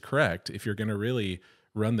it is correct if you're going to really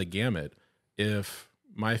run the gamut. If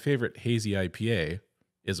my favorite hazy IPA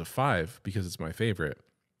is a 5 because it's my favorite,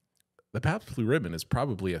 the Pabst Blue Ribbon is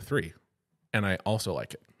probably a 3, and I also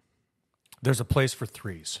like it. There's a place for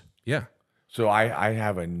 3s. Yeah, So I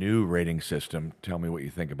have a new rating system. Tell me what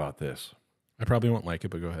you think about this. I probably won't like it,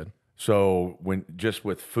 but go ahead. So when just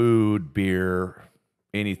with food, beer,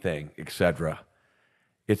 anything, etc.,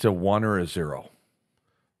 it's a 1 or a 0.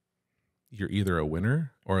 You're either a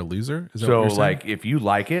winner or a loser. Is that So what you're saying? like if you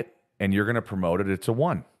like it and you're going to promote it, it's a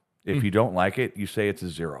 1. If you don't like it, you say it's a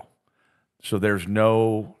 0. So there's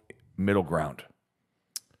no middle ground.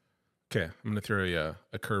 Okay, I'm going to throw you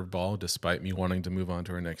a curveball despite me wanting to move on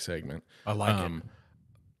to our next segment. I like it.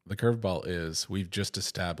 The curveball is we've just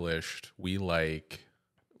established we like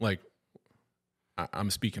I'm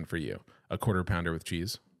speaking for you, a quarter pounder with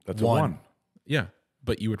cheese. That's One. a 1. Yeah,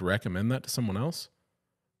 but you would recommend that to someone else?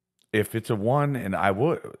 If it's a 1, and I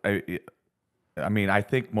would, I mean, I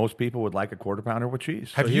think most people would like a quarter pounder with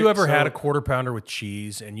cheese. Have So you here- ever had so- a quarter pounder with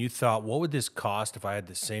cheese and you thought, what would this cost if I had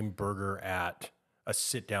the same burger at a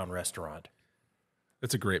sit-down restaurant?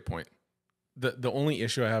 That's a great point. The only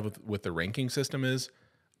issue I have with the ranking system is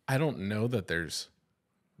I don't know that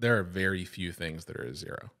there are very few things that are a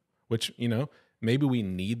 0, which, maybe we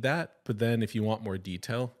need that, but then if you want more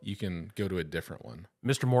detail, you can go to a different one.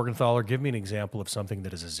 Mr. Morgenthaler, give me an example of something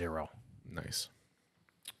that is a 0. Nice.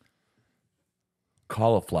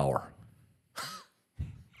 Cauliflower,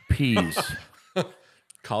 peas,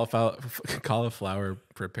 Cauliflower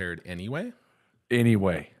prepared anyway?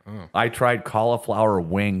 anyway. I tried cauliflower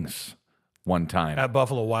wings one time. At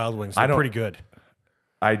Buffalo Wild Wings, I they're don't- pretty good.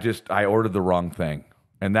 I ordered the wrong thing,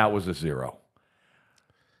 and that was a 0.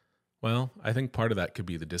 Well, I think part of that could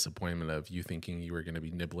be the disappointment of you thinking you were going to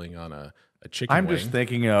be nibbling on a chicken I'm wing. just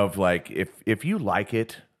thinking of like if you like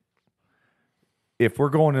it, if we're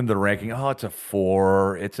going into the ranking, oh, it's a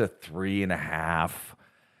 4, it's a 3.5.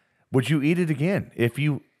 Would you eat it again? If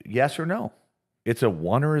you yes or no, it's a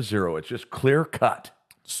 1 or a 0. It's just clear cut.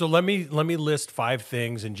 So let me list 5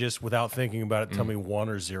 things and just without thinking about it, tell me 1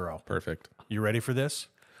 or 0. Perfect. You ready for this?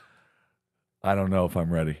 I don't know if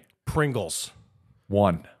I'm ready. Pringles,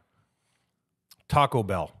 1. Taco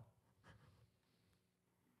Bell,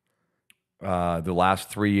 The last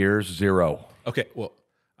 3 years, 0. Okay, well,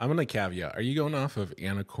 I'm going to caveat. Are you going off of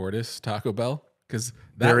Anacortes Taco Bell? Because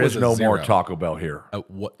There is no more Taco Bell here.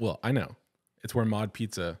 Well, I know. It's where Mod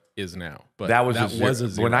Pizza is now. But That was a was 0. a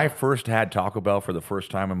 0. When I first had Taco Bell for the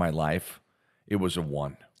first time in my life, it was a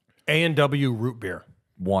 1. A&W Root Beer,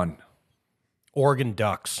 1. Oregon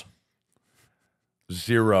Ducks,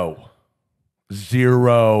 0.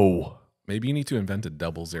 0. Maybe you need to invent a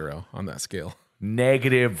double 0 on that scale.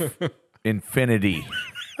 Negative infinity.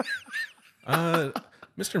 Mr.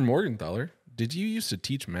 Morgenthaler, did you used to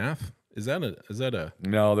teach math? Is that a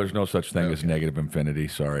No, there's no such thing as negative infinity.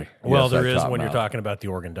 Sorry. Well, Yes, I there is taught when you're math. talking about the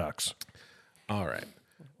Oregon Ducks. all right?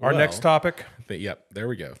 Our next topic. Yep, there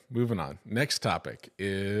we go. Moving on. Next topic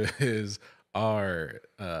is our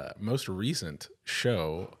most recent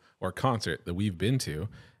show or concert that we've been to,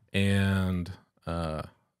 and Papa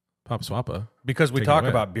Swappa. Because we Take it talk away.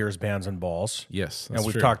 about beers, bands, and balls. Yes, And that's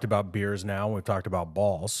we've true. talked about beers now. We've talked about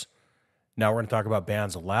balls. Now we're going to talk about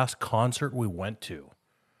bands. The last concert we went to.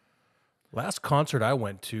 Last concert I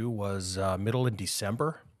went to was middle of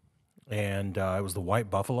December, and it was the White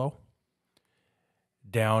Buffalo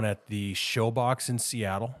down at the Showbox in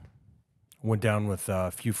Seattle. Went down with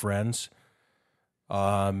a few friends.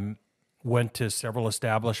 Went to several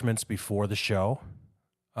establishments before the show.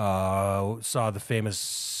 Saw the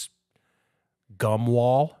famous Gum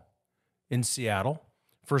Wall in Seattle.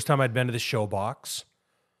 First time I'd been to the Showbox.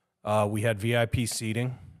 We had VIP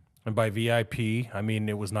seating. And by VIP, I mean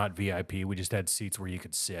it was not VIP. We just had seats where you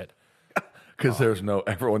could sit. Because there's no,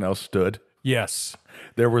 everyone else stood. Yes.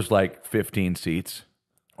 There was like 15 seats.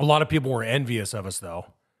 A lot of people were envious of us, though.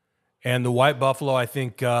 And the White Buffalo, I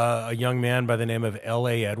think a young man by the name of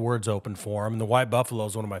L.A. Edwards opened for him. And the White Buffalo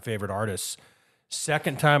is one of my favorite artists.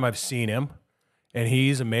 Second time I've seen him, and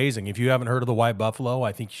he's amazing. If you haven't heard of the White Buffalo,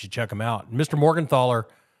 I think you should check him out. Mr. Morgenthaler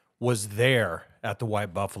was there at the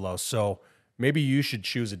White Buffalo, so maybe you should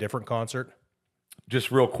choose a different concert.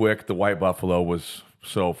 Just real quick, the White Buffalo was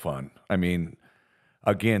so fun. I mean,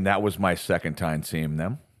 again, that was my second time seeing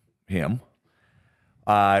him.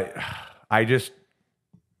 I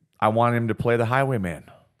want him to play the Highwayman.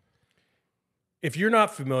 If you're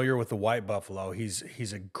not familiar with the White Buffalo,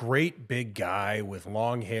 he's a great big guy with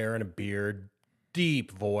long hair and a beard,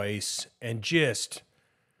 deep voice, and just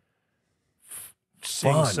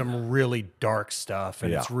sings some really dark stuff,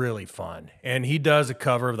 and it's really fun. And he does a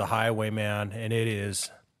cover of the Highwayman, and it is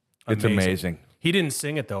amazing. It's amazing. He didn't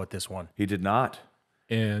sing it, though, at this one. He did not.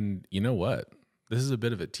 And you know what? This is a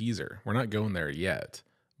bit of a teaser. We're not going there yet,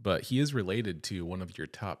 but he is related to one of your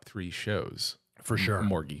top 3 shows. For sure.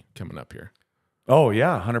 Morgie coming up here. Oh,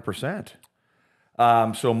 yeah, 100%.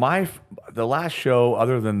 So the last show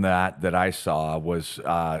other than that I saw was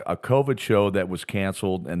a COVID show that was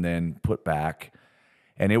canceled and then put back,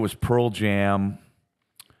 and it was Pearl Jam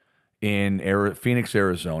in Phoenix,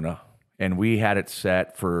 Arizona, and we had it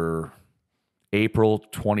set for April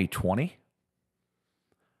 2020.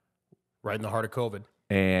 Right in the heart of COVID.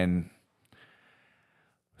 And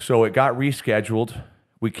so it got rescheduled.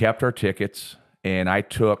 We kept our tickets, and I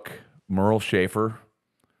took Merle Schaefer,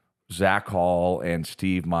 Zach Hall, and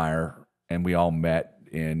Steve Meyer, and we all met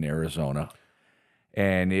in Arizona.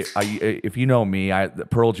 And if you know me,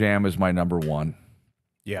 Pearl Jam is my number one.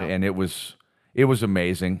 Yeah. And it was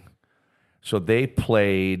amazing. So they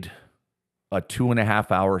played a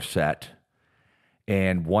 2.5-hour set,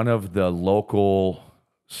 and one of the local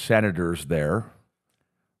senators there,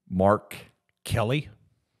 Mark Kelly,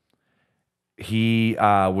 he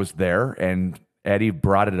was there, and Eddie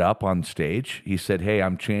brought it up on stage. He said, "Hey,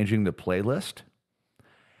 I'm changing the playlist."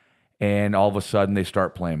 And all of a sudden they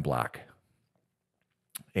start playing Black.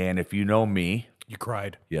 And if you know me, you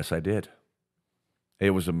cried. yes, I did. It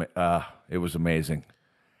was amazing.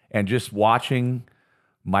 And just watching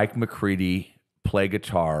Mike McCready play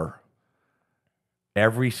guitar,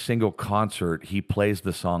 every single concert, he plays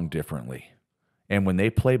the song differently. And when they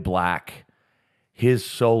play Black, his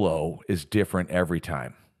solo is different every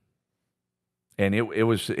time. And it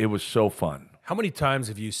was so fun. How many times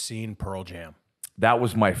have you seen Pearl Jam? That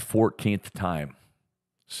was my 14th time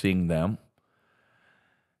seeing them.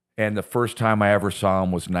 And the first time I ever saw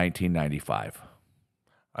them was 1995.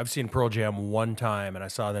 I've seen Pearl Jam one time, and I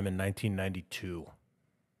saw them in 1992.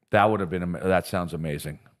 That sounds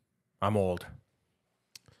amazing. I'm old.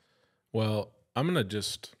 Well, I'm going to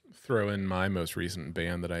just throw in my most recent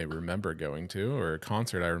band that I remember going to, or a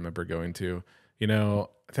concert I remember going to. You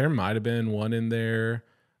know, there might have been one in there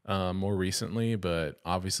more recently, but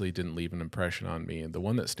obviously didn't leave an impression on me. The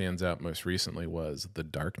one that stands out most recently was The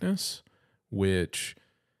Darkness, which,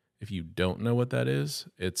 if you don't know what that is,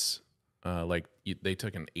 it's they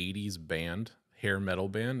took an 80s band, hair metal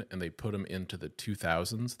band, and they put them into the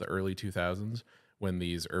 2000s, the early 2000s, when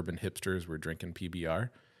these urban hipsters were drinking PBR.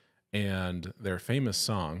 And their famous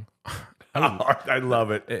song, I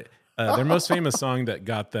love it. Their most famous song that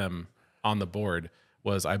got them on the board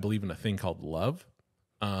was I Believe in a Thing Called Love.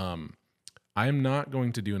 I'm not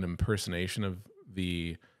going to do an impersonation of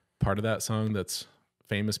the part of that song that's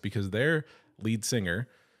famous because their lead singer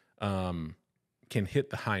can hit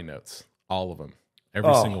the high notes, all of them,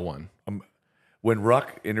 every single one. When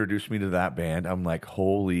Ruck introduced me to that band, I'm like,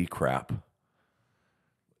 holy crap.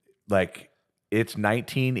 Like, it's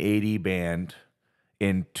 1980 band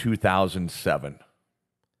in 2007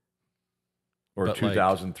 or But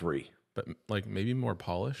 2003. But like maybe more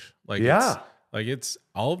polish. Like Yeah. it's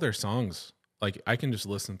all of their songs. Like I can just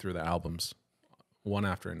listen through the albums one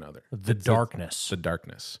after another. The Darkness. The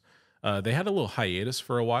Darkness. They had a little hiatus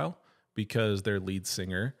for a while because their lead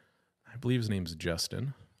singer, I believe his name's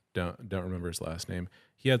Justin. Don't remember his last name.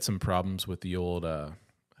 He had some problems with the old, I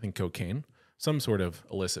think cocaine, some sort of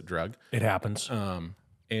illicit drug. It happens.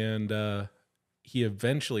 And he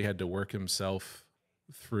eventually had to work himself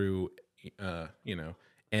through,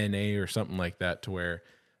 NA or something like that, to where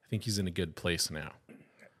I think he's in a good place now.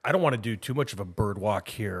 I don't want to do too much of a bird walk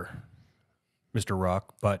here, Mr.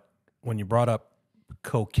 Ruck, but when you brought up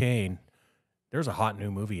cocaine, there's a hot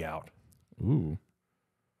new movie out. Ooh.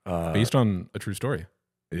 Based on a true story.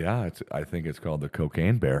 Yeah, I think it's called The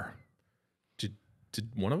Cocaine Bear.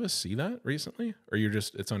 Did one of us see that recently? Or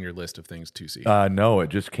it's on your list of things to see? No, it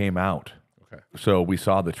just came out. Okay. So we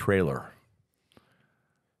saw the trailer.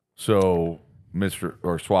 So, Mr.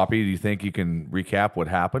 or Swappy, do you think you can recap what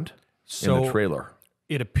happened? So in the trailer.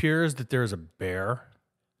 it appears that there's a bear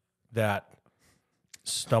that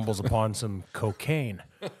stumbles upon some cocaine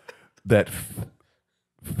That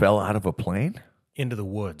fell out of a plane? into the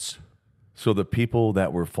woods. So the people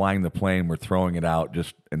that were flying the plane were throwing it out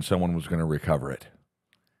and someone was going to recover it.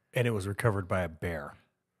 And it was recovered by a bear.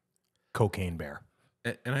 Cocaine bear.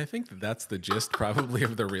 And I think that that's the gist probably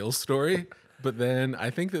of the real story. But then I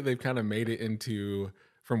think that they've kind of made it into,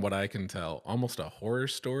 from what I can tell, almost a horror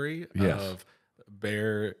story Yes. of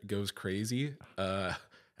bear goes crazy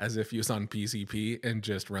as if he was on PCP and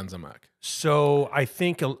just runs amok. So I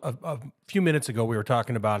think a few minutes ago we were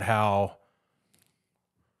talking about how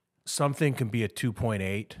something can be a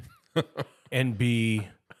 2.8 and be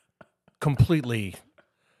completely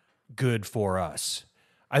good for us.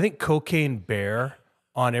 I think Cocaine Bear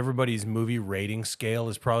on everybody's movie rating scale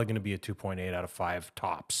is probably going to be a 2.8 out of 5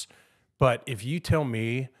 tops. But if you tell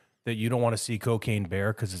me that you don't want to see Cocaine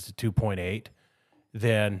Bear because it's a 2.8,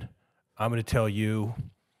 then I'm going to tell you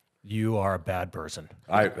you are a bad person.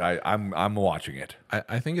 I'm watching it.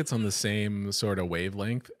 I think it's on the same sort of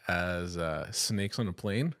wavelength as Snakes on a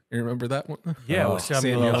Plane. You remember that one? Yeah, with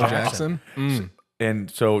Samuel L. Jackson.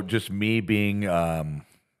 And so just me being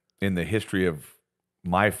in the history of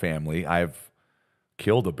my family, I've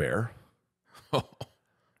killed a bear.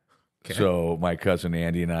 Okay. So my cousin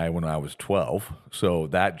Andy and I, when I was 12. So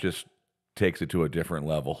that just takes it to a different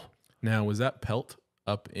level. Now, was that pelt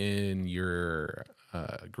up in your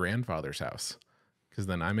grandfather's house? Because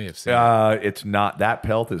then I may have seen it. It's not. That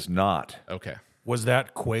pelt is not. Okay. Was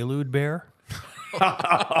that Quaalude Bear?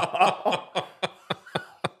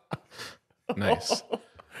 Nice.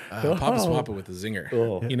 Papa Swappa with the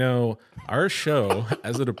zinger. You know, our show,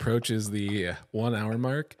 as it approaches the 1 hour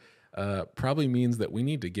mark, probably means that we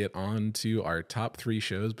need to get on to our top 3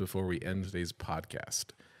 shows before we end today's podcast.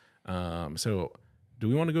 So do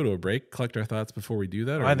we want to go to a break, collect our thoughts before we do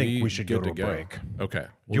that? Or I are think we should good go to a break. Okay.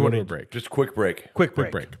 you We'll want go to- to a break. Just quick break. Quick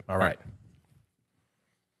Quick break. break. All right.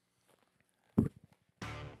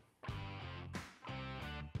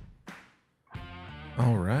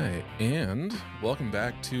 All right, and welcome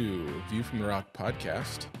back to View from the Rock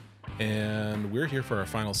podcast. And we're here for our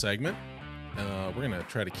final segment. We're going to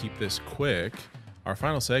try to keep this quick. Our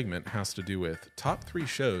final segment has to do with top 3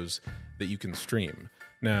 shows that you can stream.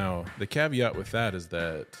 Now, the caveat with that is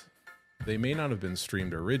that they may not have been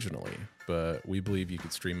streamed originally, but we believe you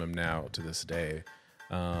could stream them now to this day.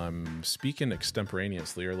 Speaking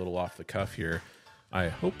extemporaneously or a little off the cuff here, I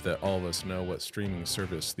hope that all of us know what streaming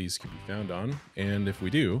service these can be found on. And if we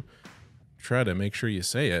do, try to make sure you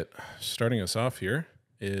say it. Starting us off here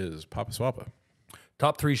is Papa Swappa.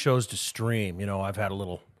 Top 3 shows to stream. You know, I've had a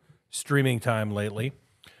little streaming time lately.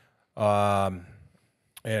 And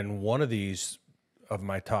one of these of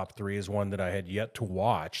my top 3 is one that I had yet to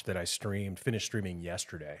watch that I finished streaming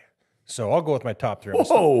yesterday. So I'll go with my top 3. I'm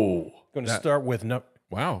Whoa. going to start with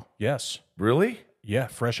Wow, yes. Really? Yeah,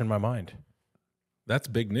 fresh in my mind. that's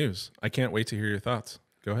big news. I can't wait to hear your thoughts.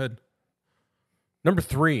 Go ahead. Number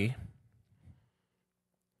 3,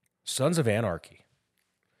 Sons of Anarchy.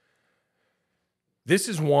 This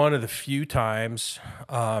is one of the few times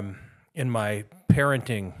in my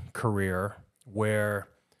parenting career where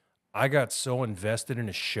I got so invested in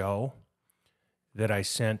a show that I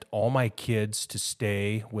sent all my kids to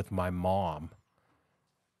stay with my mom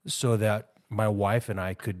so that my wife and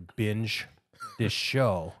I could binge this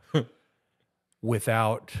show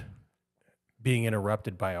without being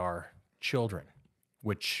interrupted by our children,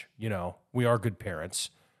 which, you know, we are good parents.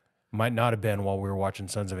 Might not have been while we were watching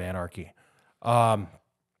Sons of Anarchy.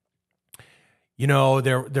 You know,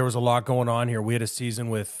 there was a lot going on here. We had a season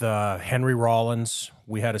with Henry Rollins.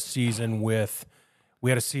 We had a season where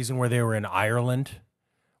they were in Ireland.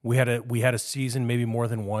 We had a season, maybe more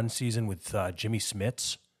than one season, with Jimmy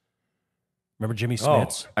Smits. Remember Jimmy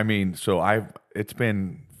Smits? I mean, so it's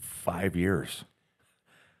been 5 years.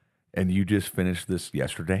 And you just finished this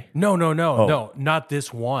yesterday? No, not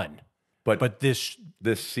this one. But this,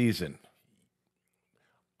 season.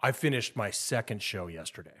 I finished my second show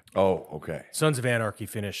yesterday. Oh, okay. Sons of Anarchy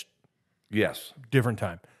finished Yes. different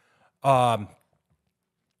time. And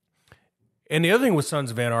the other thing with Sons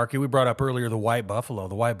of Anarchy, we brought up earlier the White Buffalo.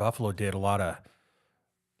 The White Buffalo did a lot of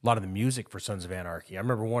the music for Sons of Anarchy. I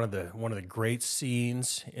remember one of the great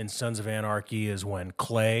scenes in Sons of Anarchy is when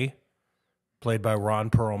Clay, played by Ron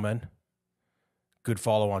Perlman, good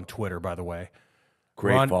follow on Twitter, by the way.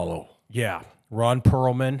 Great follow. Yeah, Ron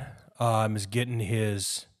Perlman is getting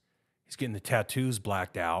the tattoos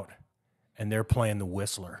blacked out, and they're playing the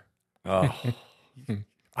Whistler. Oh.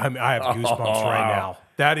 I have goosebumps right now.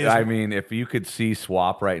 That is, I mean, if you could see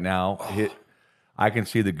Swap right now, I can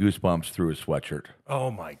see the goosebumps through his sweatshirt.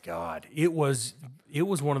 Oh my God. It was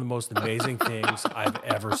one of the most amazing things I've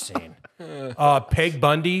ever seen. Peg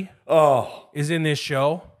Bundy is in this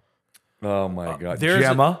show. Oh my God. There's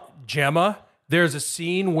Gemma? There's a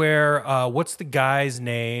scene where what's the guy's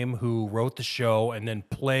name who wrote the show and then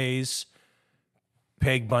plays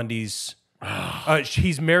Peg Bundy's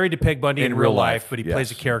he's married to Peg Bundy in real life, but he yes.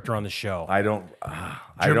 plays a character on the show. I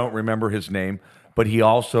don't remember his name, but he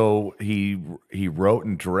also he wrote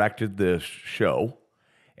and directed this show,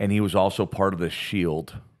 and he was also part of the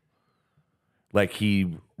Shield. Like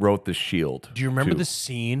he wrote the Shield. Do you remember too. the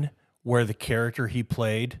scene where the character he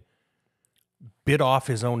played bit off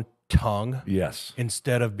his own tongue Yes.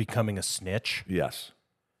 instead of becoming a snitch? Yes.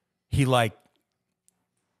 He like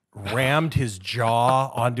rammed his jaw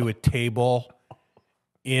onto a table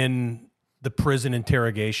in the prison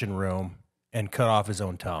interrogation room and cut off his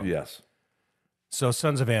own tongue. Yes. So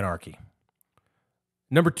Sons of Anarchy.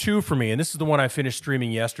 Number 2 for me, and this is the one I finished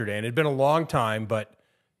streaming yesterday, and it had been a long time, but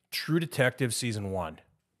True Detective Season 1.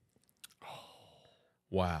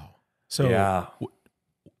 Wow. So Yeah.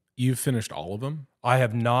 you've finished all of them? I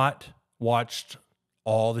have not watched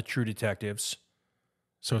all the True Detectives.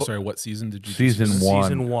 So sorry, what season did you Season just- one.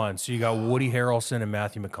 Season 1. So you got Woody Harrelson and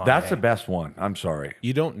Matthew McConaughey. That's the best one. I'm sorry.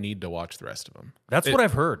 You don't need to watch the rest of them. That's what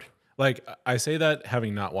I've heard. Like I say that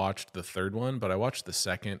having not watched the third one, but I watched the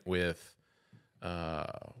second with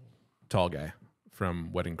tall guy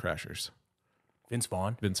from Wedding Crashers, Vince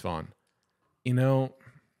Vaughn. Vince Vaughn. You know,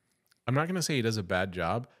 I'm not going to say he does a bad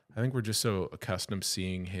job. I think we're just so accustomed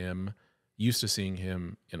used to seeing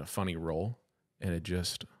him in a funny role, and it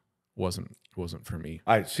just wasn't for me.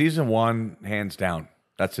 All right, season 1, hands down.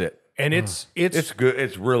 That's it. And it's It's good.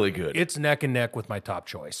 It's really good. it's neck and neck with my top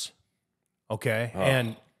choice. Okay.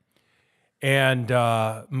 And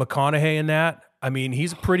McConaughey in that, I mean,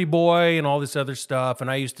 he's a pretty boy and all this other stuff. And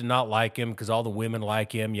I used to not like him because all the women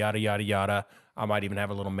like him, yada, yada, yada. I might even have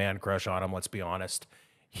a little man crush on him, let's be honest.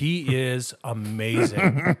 He is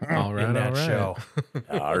amazing All right, in that all right. show.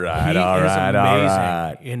 all He right, is all right, all amazing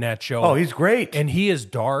right. in that show. Oh, he's great. And he is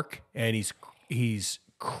dark and he's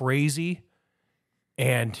crazy.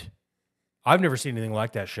 And I've never seen anything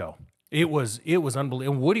like that show. It was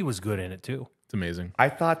unbelievable. And Woody was good in it too. It's amazing. I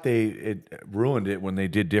thought it ruined it when they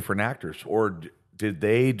did different actors, or did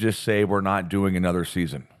they just say we're not doing another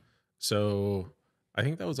season? So I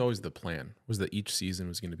think that was always the plan, was that each season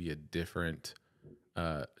was going to be a different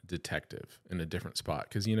detective in a different spot.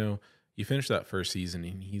 Because, you know, you finish that first season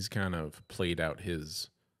and he's kind of played out he's,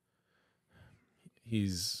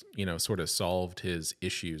 you know, sort of solved his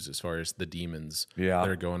issues as far as the demons Yeah. that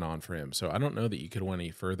are going on for him. So I don't know that you could go any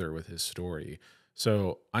further with his story.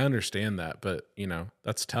 So I understand that, but, you know,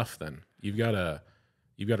 that's tough then. You've got to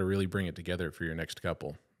really bring it together for your next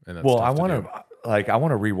couple. And that's Well, tough I want do. to I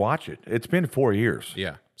want to rewatch it. It's been 4 years.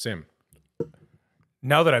 Yeah, same.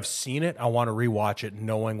 Now that I've seen it, I want to rewatch it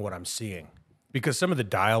knowing what I'm seeing. Because some of the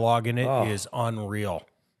dialogue in it is unreal.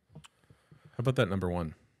 How about that number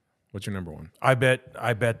 1? What's your number 1? I bet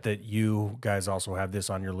that you guys also have this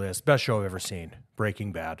on your list. Best show I've ever seen,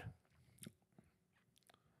 Breaking Bad.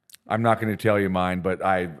 I'm not going to tell you mine, but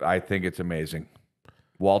I think it's amazing.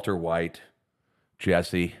 Walter White,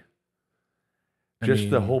 Jesse, just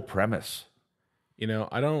the whole premise. You know,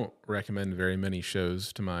 I don't recommend very many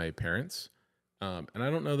shows to my parents, and I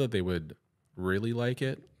don't know that they would really like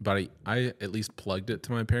it, but I at least plugged it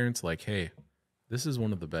to my parents like, hey, this is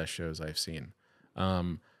one of the best shows I've seen.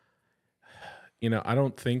 You know, I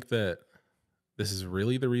don't think that this is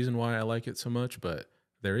really the reason why I like it so much, but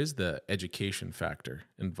there is the education factor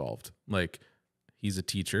involved. Like, he's a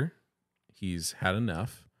teacher. He's had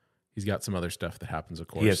enough. He's got some other stuff that happens, of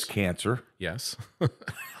course. He has cancer. Yes.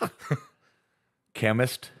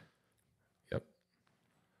 Chemist. Yep.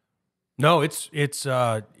 No, it's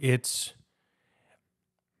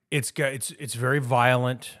very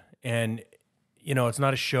violent, and you know, it's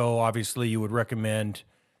not a show obviously you would recommend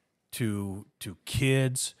to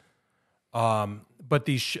kids. But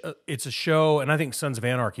it's a show, and I think Sons of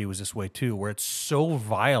Anarchy was this way too, where it's so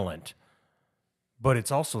violent, but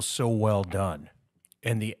it's also so well done,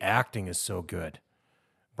 and the acting is so good.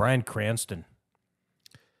 Bryan Cranston.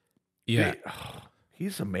 Yeah.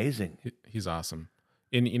 He's amazing. He's awesome.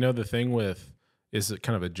 And you know, the thing is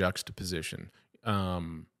kind of a juxtaposition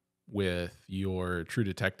with your True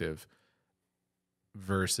Detective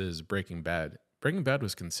versus Breaking Bad. Breaking Bad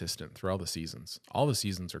was consistent through all the seasons. All the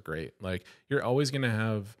seasons are great. Like, you're always going to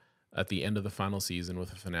have at the end of the final season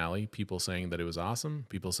with a finale, people saying that it was awesome,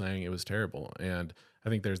 people saying it was terrible. And I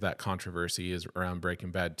think there's that controversy is around Breaking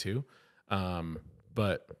Bad too.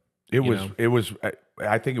 But It You was. know? It was.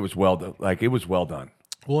 I think it was well done. Like it was well done.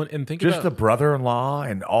 Well, and think Just about the brother-in-law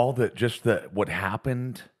and all the what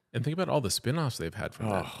happened. all the spin-offs they've had from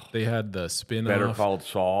that. They had the Better spin-off. Called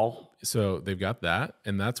Saul. So they've got that,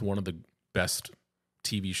 and that's one of the best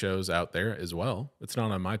TV shows out there as well. It's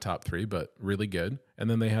not on my top 3, but really good. And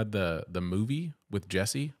then they had the movie with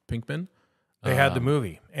Jesse Pinkman. They had the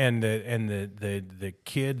movie, and the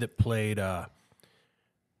kid that played.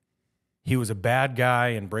 He was a bad guy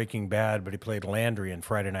in Breaking Bad, but he played Landry in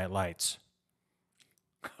Friday Night Lights.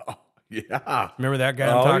 Yeah. Remember that guy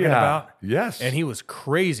I'm talking about? Yes. And he was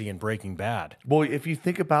crazy in Breaking Bad. Well, if you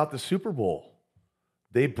think about the Super Bowl,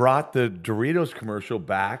 they brought the Doritos commercial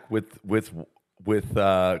back with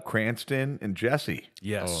Cranston and Jesse.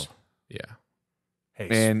 Yes. Yeah. Hey,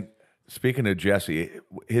 And speaking of Jesse,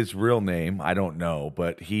 his real name I don't know,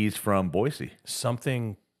 but he's from Boise.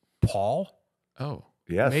 something Paul? Oh,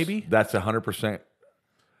 Yes, Maybe? that's 100%.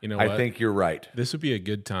 you know I what? think you're right. This would be a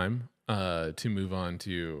good time to move on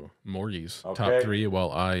to Morgie's Okay. top 3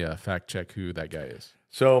 while I fact check who that guy is.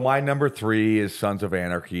 So my number 3 is Sons of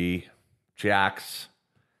Anarchy. Jax,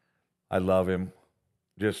 I love him.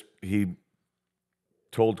 Just he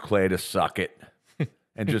told Clay to suck it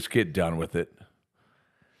and just get done with it.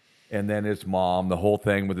 And then his mom, the whole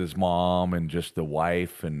thing with his mom and just the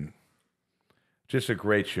wife, and just a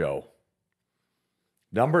great show.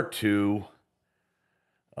 Number 2,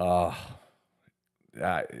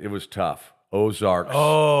 it was tough. Ozarks.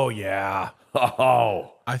 Oh, yeah.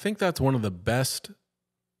 Oh, I think that's one of the best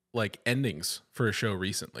like endings for a show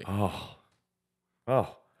recently. oh.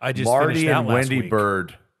 I just Marty finished that and last Wendy week.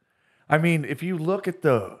 Bird. I mean, if you look at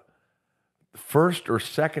the first or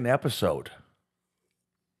second episode,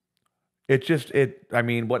 I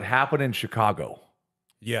mean, what happened in Chicago,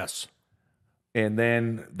 Yes. and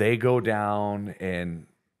then they go down and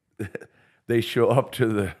they show up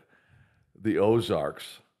to the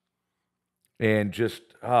Ozarks, and just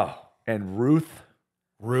and Ruth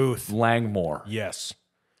Langmore. Yes.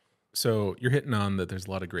 So you're hitting on that there's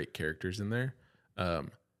a lot of great characters in there.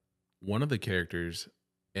 One of the characters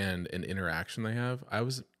and an interaction they have, I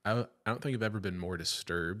don't think I've ever been more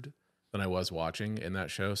disturbed than I was watching in that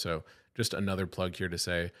show. So just another plug here to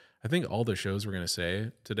say, I think all the shows we're going to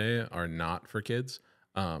say today are not for kids.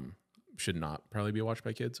 Should not probably be watched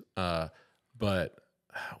by kids. But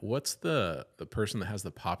what's the person that has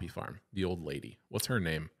the poppy farm? The old lady. What's her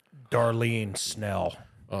name? Darlene Snell.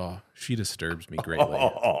 Oh, she disturbs me greatly.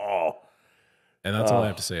 Oh, And that's all I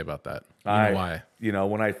have to say about that. You know why? You know,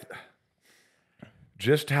 when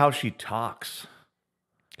just how she talks.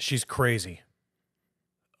 She's crazy.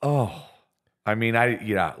 Oh, I mean,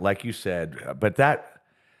 like you said, but that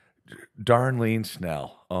Darlene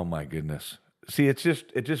Snell. Oh my goodness. See, it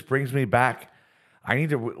just brings me back. We need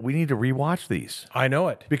to rewatch these I know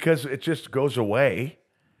it. because it just goes away.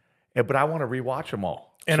 But I want to rewatch them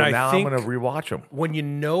all. And so I now think- I'm going to rewatch them. When you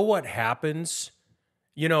know what happens,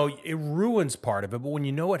 you know, it ruins part of it. But when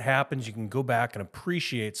you know what happens, you can go back and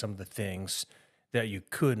appreciate some of the things that you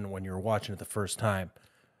couldn't when you were watching it the first time.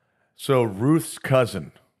 So Ruth's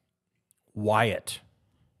cousin Wyatt.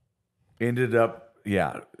 ended up,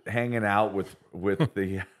 hanging out with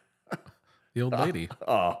the. The old lady.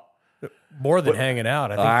 More than hanging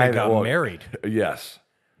out. I think they got married. Yes.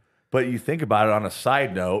 But you think about it on a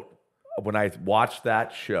side note, when I watch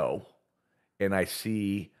that show and I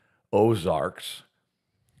see Ozarks,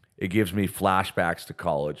 it gives me flashbacks to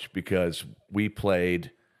college because we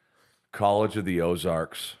played College of the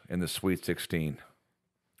Ozarks in the Sweet 16.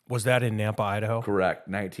 Was that in Nampa, Idaho? Correct.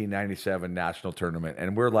 1997 national tournament.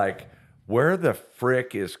 And we're like, where the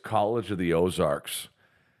frick is College of the Ozarks?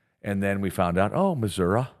 And then we found out,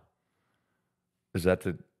 Missouri. Is that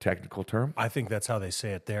the technical term? I think that's how they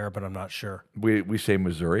say it there, but I'm not sure. We say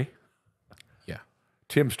Missouri. Yeah.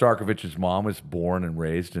 Tim Starkovich's mom was born and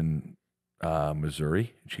raised in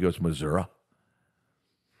Missouri. She goes, Missouri.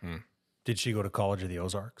 Did she go to College of the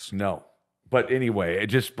Ozarks? No. But anyway,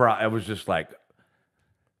 it was just like,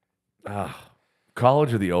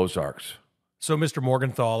 College of the Ozarks. So, Mr.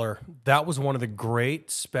 Morgenthaler, that was one of the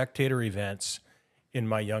great spectator events in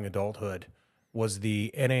my young adulthood, was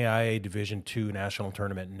the NAIA Division II National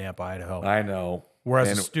Tournament in Nampa, Idaho. I know. Where as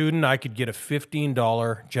a And- student, I could get a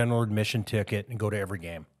 $15 general admission ticket and go to every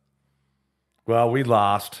game. Well, we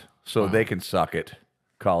lost, so they can suck it.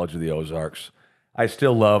 College of the Ozarks. I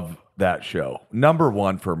still love that show. Number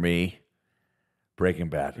 1 for me, Breaking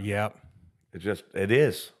Bad. Yep. It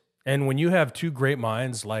is. And when you have two great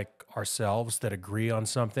minds like ourselves that agree on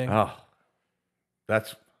something, Oh,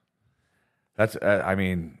 that's That's, I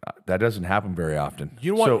mean, that doesn't happen very often.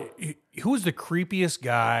 You know what? So, Who's the creepiest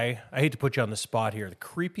guy? I hate to put you on the spot here. The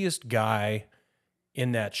creepiest guy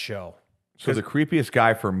in that show. so the creepiest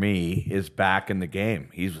guy for me is back in the game.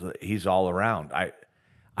 He's all around.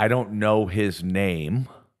 I don't know his name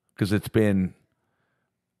because it's been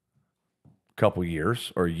a couple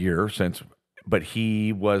years or a year since, but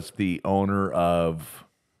he was the owner of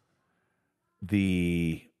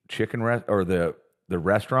the chicken or the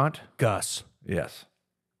restaurant. Gus. Yes.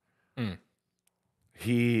 Mm.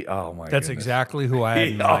 He. Oh my. That's goodness. exactly who I had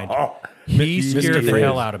in He- mind. oh, He scared the is.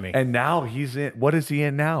 hell out of me. And now he's in. What is he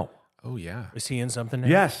in now? Oh yeah, Is he in something now?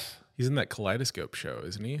 Yes. he's in that Kaleidoscope show,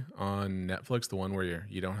 isn't he? On Netflix, the one where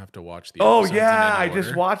you don't have to watch the. Oh episodes in yeah, I any just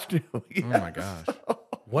order. watched it. Oh my gosh,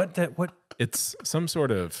 What? it's some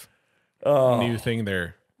sort of Oh. new thing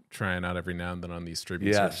they're trying out every now and then on these streaming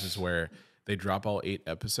Yes. services where they drop all 8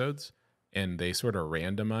 episodes and they sort of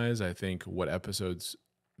randomize, I think, what episodes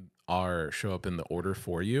show up in the order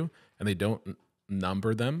for you, and they don't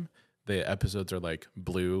number them. The episodes are like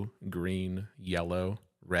blue, green, yellow,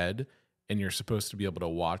 red, and you're supposed to be able to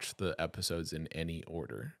watch the episodes in any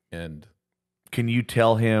order. And Can you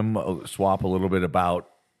tell him swap a little bit about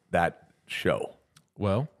that show?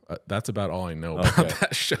 well, that's about all I know about Okay.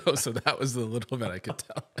 that show. So that was the little bit I could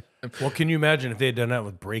tell him. Well, can you imagine if they had done that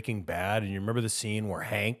with Breaking Bad? And you remember the scene where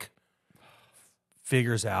Hank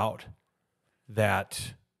figures out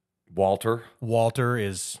that Walter. Walter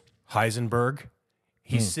is Heisenberg.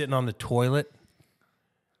 He's sitting on the toilet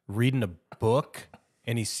reading a book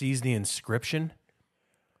and he sees the inscription.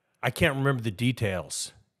 I can't remember the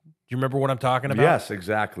details. Do you remember what I'm talking about? Yes,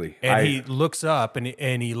 exactly. And he looks up and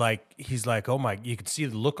he's like, oh my, you can see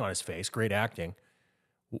the look on his face. Great acting.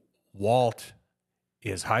 Walt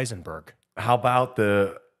is Heisenberg. How about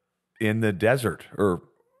in the desert or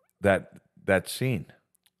that scene?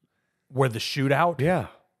 Where the shootout? Yeah.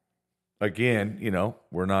 Again,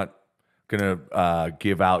 we're not going to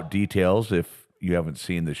give out details if you haven't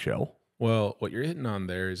seen the show. Well, what you're hitting on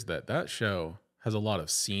there is that show has a lot of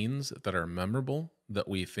scenes that are memorable that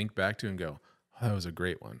we think back to and go, oh, that was a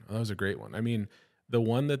great one. Oh, that was a great one. I mean, the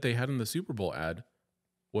one that they had in the Super Bowl ad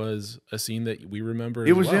was a scene that we remember.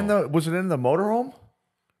 Was it in the motorhome?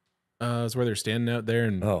 It's where they're standing out there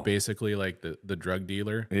and Oh. basically like the drug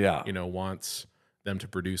dealer, Yeah. wants them to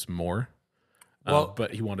produce more. Well-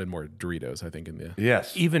 But he wanted more Doritos, I think, in the.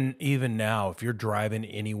 Yes. Even now, if you're driving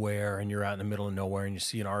anywhere and you're out in the middle of nowhere and you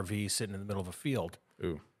see an RV sitting in the middle of a field,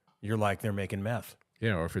 Ooh. you're like, they're making meth.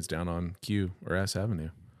 Yeah, or if it's down on Q or S Avenue.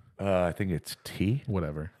 I think it's T.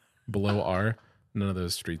 Whatever. Below R, none of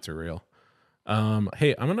those streets are real.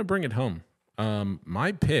 Hey, I'm going to bring it home.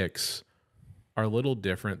 My picks are a little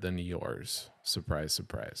different than yours. Surprise,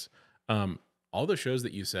 surprise. All the shows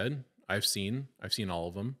that you said, I've seen all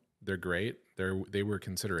of them. They're great. They were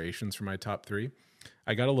considerations for my top 3.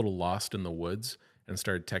 I got a little lost in the woods and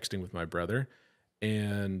started texting with my brother,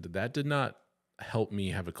 and that did not help me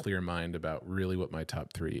have a clear mind about really what my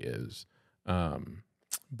top 3 is.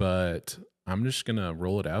 But I'm just going to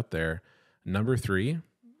roll it out there. Number 3,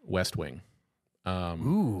 West Wing.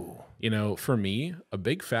 Ooh. For me, a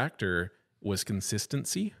big factor was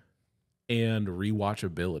consistency and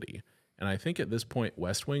rewatchability. And I think at this point,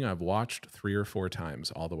 West Wing, I've watched 3 or 4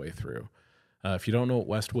 times all the way through. If you don't know what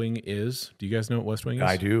West Wing is, do you guys know what West Wing is?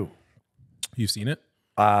 I do. You've seen it?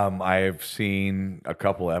 I've seen a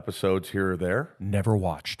couple episodes here or there, Never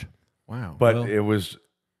watched. Wow. but Well, it was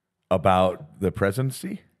about the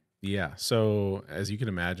presidency. yeah. So as you can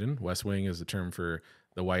imagine, West Wing is the term for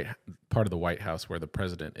the part of the White House where the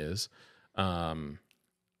president is. And,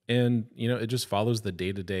 it just follows the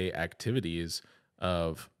day-to-day activities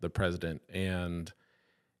of the president. And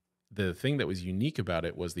the thing that was unique about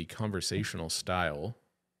it was the conversational style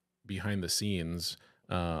behind the scenes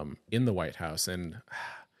in the White House. And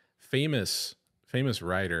famous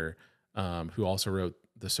writer who also wrote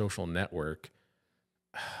The Social Network,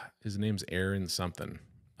 his name's Aaron something.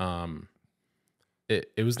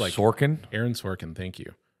 It was like Sorkin. Aaron Sorkin. Thank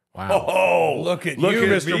you. Wow. Oh, Look at you,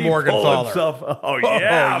 Mr. me Morgenthaler. pulling stuff. Oh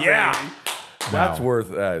yeah, yeah. baby. That's worth.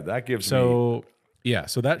 That gives me. So yeah,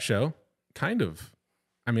 so that show kind of,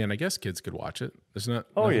 I mean, I guess kids could watch it. It's not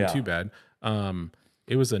nothing too bad.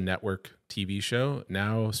 It was a network TV show.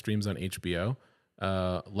 Now streams on HBO.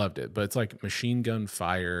 Loved it, but it's like machine gun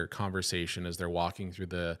fire conversation as they're walking through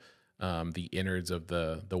the innards of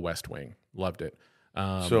the West Wing. Loved it.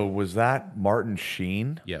 So was that Martin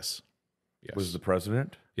Sheen? Yes. Was the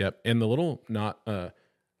president? Yep. And the little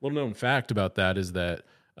known fact about that is that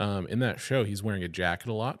in that show he's wearing a jacket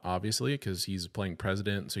a lot, obviously, because he's playing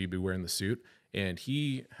president, so you'd be wearing the suit. and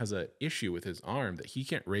he has an issue with his arm that he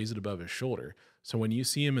can't raise it above his shoulder. So when you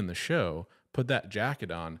see him in the show, put that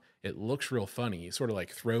jacket on, it looks real funny. He sort of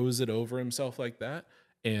like throws it over himself like that.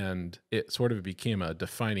 And it sort of became a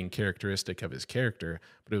defining characteristic of his character,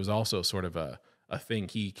 but it was also sort of a thing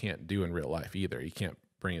he can't do in real life either. He can't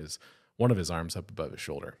bring one of his arms up above his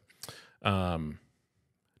shoulder.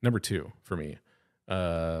 Number 2 for me,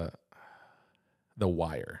 The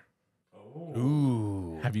Wire.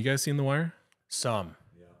 Ooh. Have you guys seen The Wire? Some.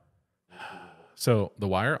 So The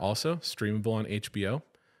Wire also streamable on HBO.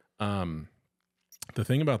 The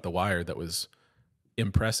thing about The Wire that was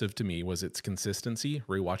impressive to me was its consistency,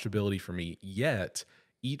 rewatchability for me, yet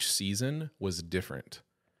each season was different.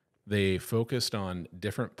 They focused on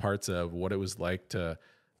different parts of what it was like to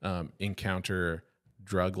encounter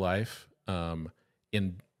drug life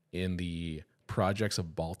in the projects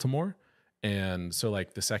of Baltimore. And so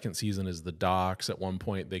like the second season is the docks. At one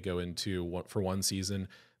point they go into, for one season,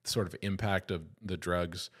 the sort of impact of the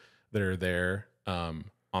drugs that are there on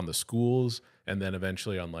the schools, and then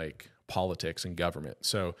eventually on like politics and government.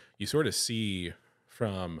 So you sort of see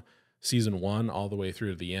from season 1 all the way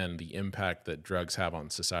through to the end the impact that drugs have on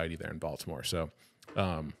society there in Baltimore. So,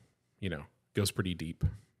 goes pretty deep.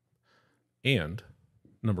 And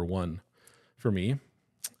number 1 for me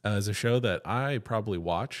is a show that I probably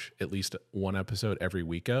watch at least one episode every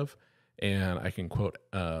week of, and I can quote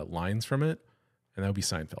lines from it, and that would be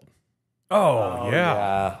Seinfeld. Oh,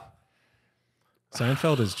 yeah.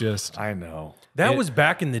 Seinfeld is just... I know. That was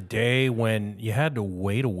back in the day when you had to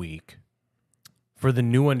wait a week for the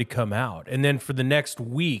new one to come out. And then for the next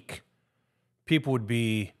week, people would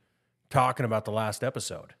be talking about the last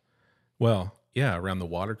episode. Well, yeah, around the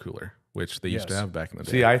water cooler, which they used to Yes. have back in the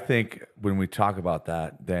day. See, I think when we talk about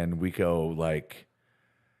that, then we go like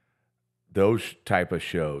those type of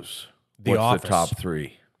shows. The What's Office. the top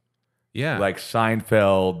 3? Yeah. Like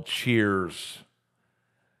Seinfeld, Cheers,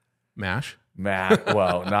 MASH. Matt.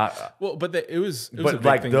 Well, not. Well, but it was a big But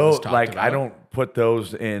like thing that was those, talked like about. I don't put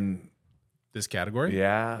those in. This category?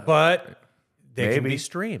 Yeah, But they can Maybe. be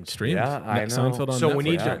streamed. Streamed. Yeah, I know. Seinfeld on So Netflix we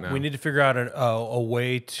need right to now. we need to figure out a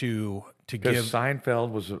way to because give.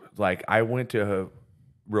 Seinfeld was like I went to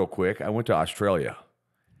real quick. I went to Australia.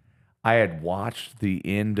 I had watched the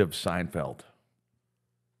end of Seinfeld.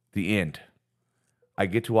 The end. I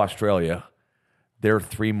get to Australia. They're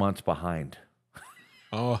 3 months behind.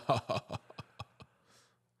 Oh,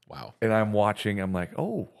 wow. And I'm watching. I'm like,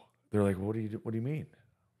 oh. They're like, what do you mean?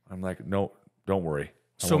 I'm like, no, don't worry.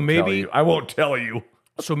 So I won't tell you.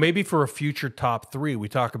 So maybe for a future top 3, we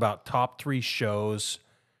talk about top 3 shows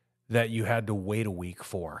that you had to wait a week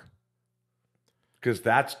for. Because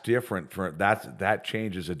that's different. That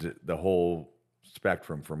changes the whole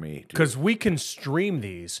spectrum for me. too. Because we can stream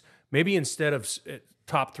these. Maybe instead of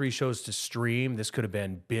top 3 shows to stream, this could have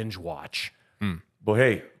been binge watch. But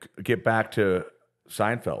hey, get back to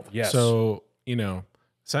Seinfeld. Yes. So,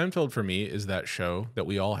 Seinfeld for me is that show that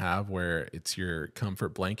we all have where it's your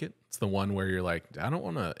comfort blanket. It's the one where you're like, I don't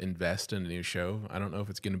want to invest in a new show. I don't know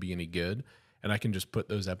if it's going to be any good. And I can just put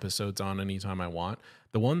those episodes on anytime I want.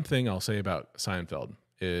 The one thing I'll say about Seinfeld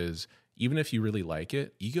is even if you really like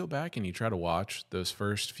it, you go back and you try to watch those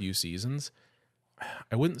first few seasons.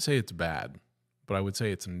 I wouldn't say it's bad, but I would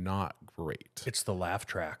say it's not great. it's the laugh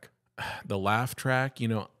track. The laugh track,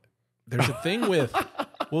 there's a thing with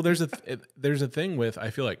there's a thing with I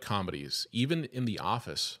feel like comedies, even in The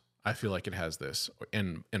Office, I feel like it has this,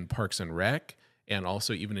 and Parks and Rec, and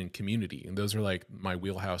also even in Community, and those are like my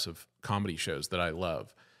wheelhouse of comedy shows that I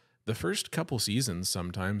love. The first couple seasons,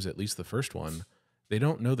 sometimes at least the first one, they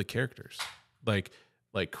don't know the characters. Like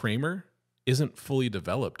Kramer isn't fully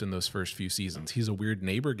developed in those first few seasons. He's a weird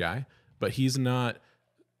neighbor guy, but he's not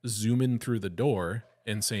zooming through the door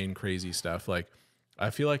and saying crazy stuff. Like, I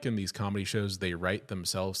feel like in these comedy shows, they write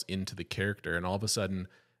themselves into the character, and all of a sudden,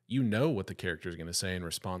 you know what the character is going to say in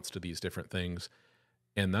response to these different things.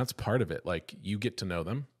 And that's part of it. Like, you get to know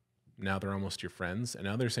them. Now they're almost your friends, and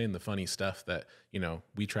now they're saying the funny stuff that,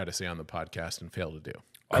 we try to say on the podcast and fail to do.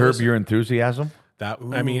 Curb Your Enthusiasm.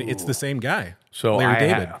 It's the same guy. So Larry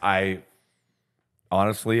David. I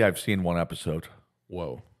honestly, I've seen one episode.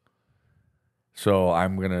 Whoa. So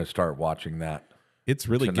I'm going to start watching that. It's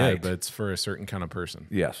really Tonight. good, but it's for a certain kind of person.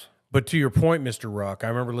 Yes. But to your point, Mr. Ruck, I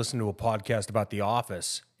remember listening to a podcast about The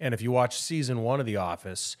Office, and if you watch season 1 of The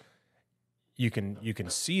Office, you can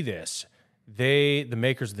see this. The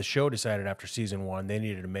makers of the show decided after season 1 they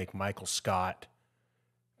needed to make Michael Scott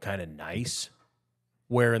kind of nice,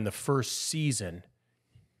 where in the first season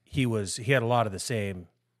he had a lot of the same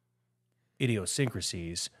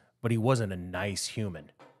idiosyncrasies, but he wasn't a nice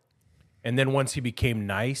human. And then once he became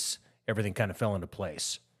nice, everything kind of fell into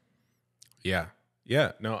place. Yeah.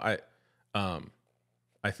 Yeah. No,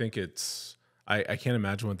 I think it's, I can't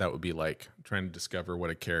imagine what that would be like, trying to discover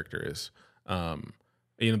what a character is.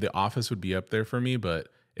 The Office would be up there for me, but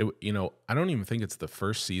I don't even think it's the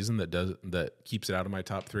first season that keeps it out of my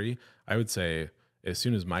top 3. I would say as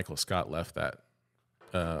soon as Michael Scott left that,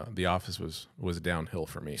 The Office was downhill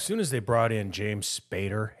for me. As soon as they brought in James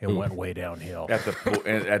Spader, it went way downhill. At the pool,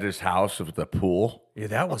 at his house with the pool. Yeah,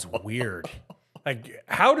 that was weird. Like,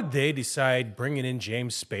 how did they decide bringing in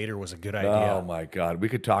James Spader was a good idea? Oh my God, we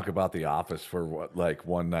could talk about The Office for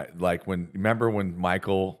one night. Like remember when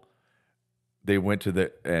Michael, they went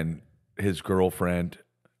to and his girlfriend,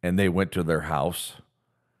 and they went to their house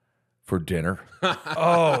for dinner.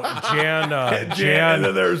 Oh, Jan. And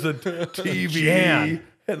then there's a TV. Jan.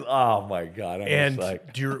 And, oh my God! And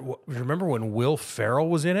do you remember when Will Ferrell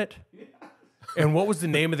was in it? And what was the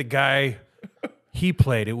name of the guy he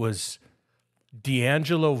played? It was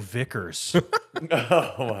D'Angelo Vickers.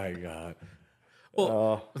 Oh my God!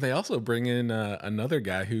 Well, they also bring in another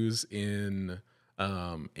guy who's in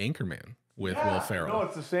Anchorman with Will Ferrell. No,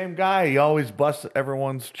 it's the same guy. He always busts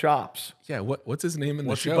everyone's chops. Yeah, what's his name in the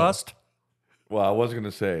What's show? he bust? Well, I was going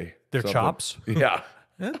to say Their something. chops? Yeah.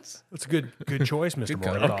 That's That's a good choice, Mr. Good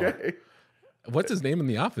Morgenthau. Okay. what's his name in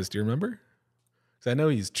The Office? Do you remember? Because I know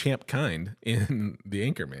he's Champ Kind in The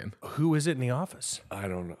Anchorman. Who is it in the office? I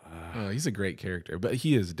don't know. He's a great character, but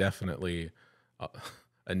he is definitely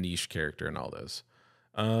a niche character in all those.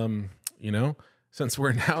 Since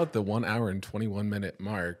we're now at the 1 hour and 21 minute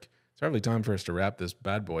mark, it's probably time for us to wrap this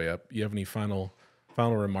bad boy up. You have any final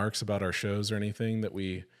remarks about our shows or anything that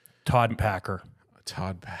we? Todd Packer.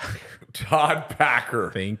 Todd Packer. Todd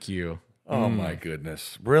Packer. Thank you. Oh my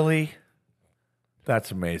goodness. Really?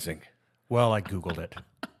 That's amazing. Well, I Googled it.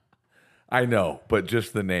 I know, but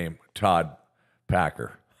just the name, Todd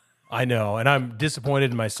Packer. I know, and I'm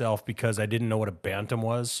disappointed in myself because I didn't know what a bantam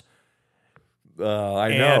was. I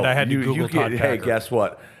And know. I had to Google Todd Hey, Packer. guess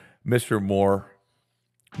what? Mr. Moore,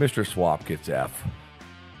 Mr. Swap gets F.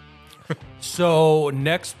 So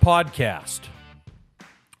next podcast,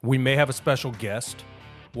 we may have a special guest.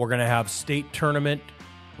 We're going to have state tournament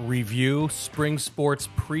review, spring sports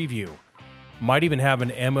preview. Might even have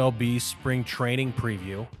an MLB spring training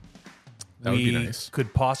preview. That would be nice.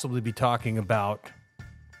 Could possibly be talking about.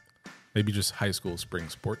 Maybe just high school spring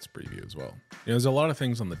sports preview as well. There's a lot of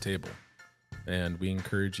things on the table, and we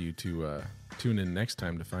encourage you to tune in next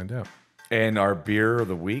time to find out. And our beer of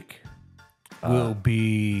the week, Will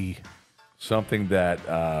be. something that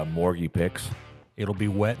Morgie picks. It'll be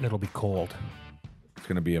wet and it'll be cold. It's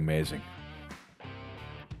going to be amazing.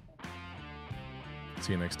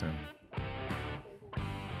 See you next time.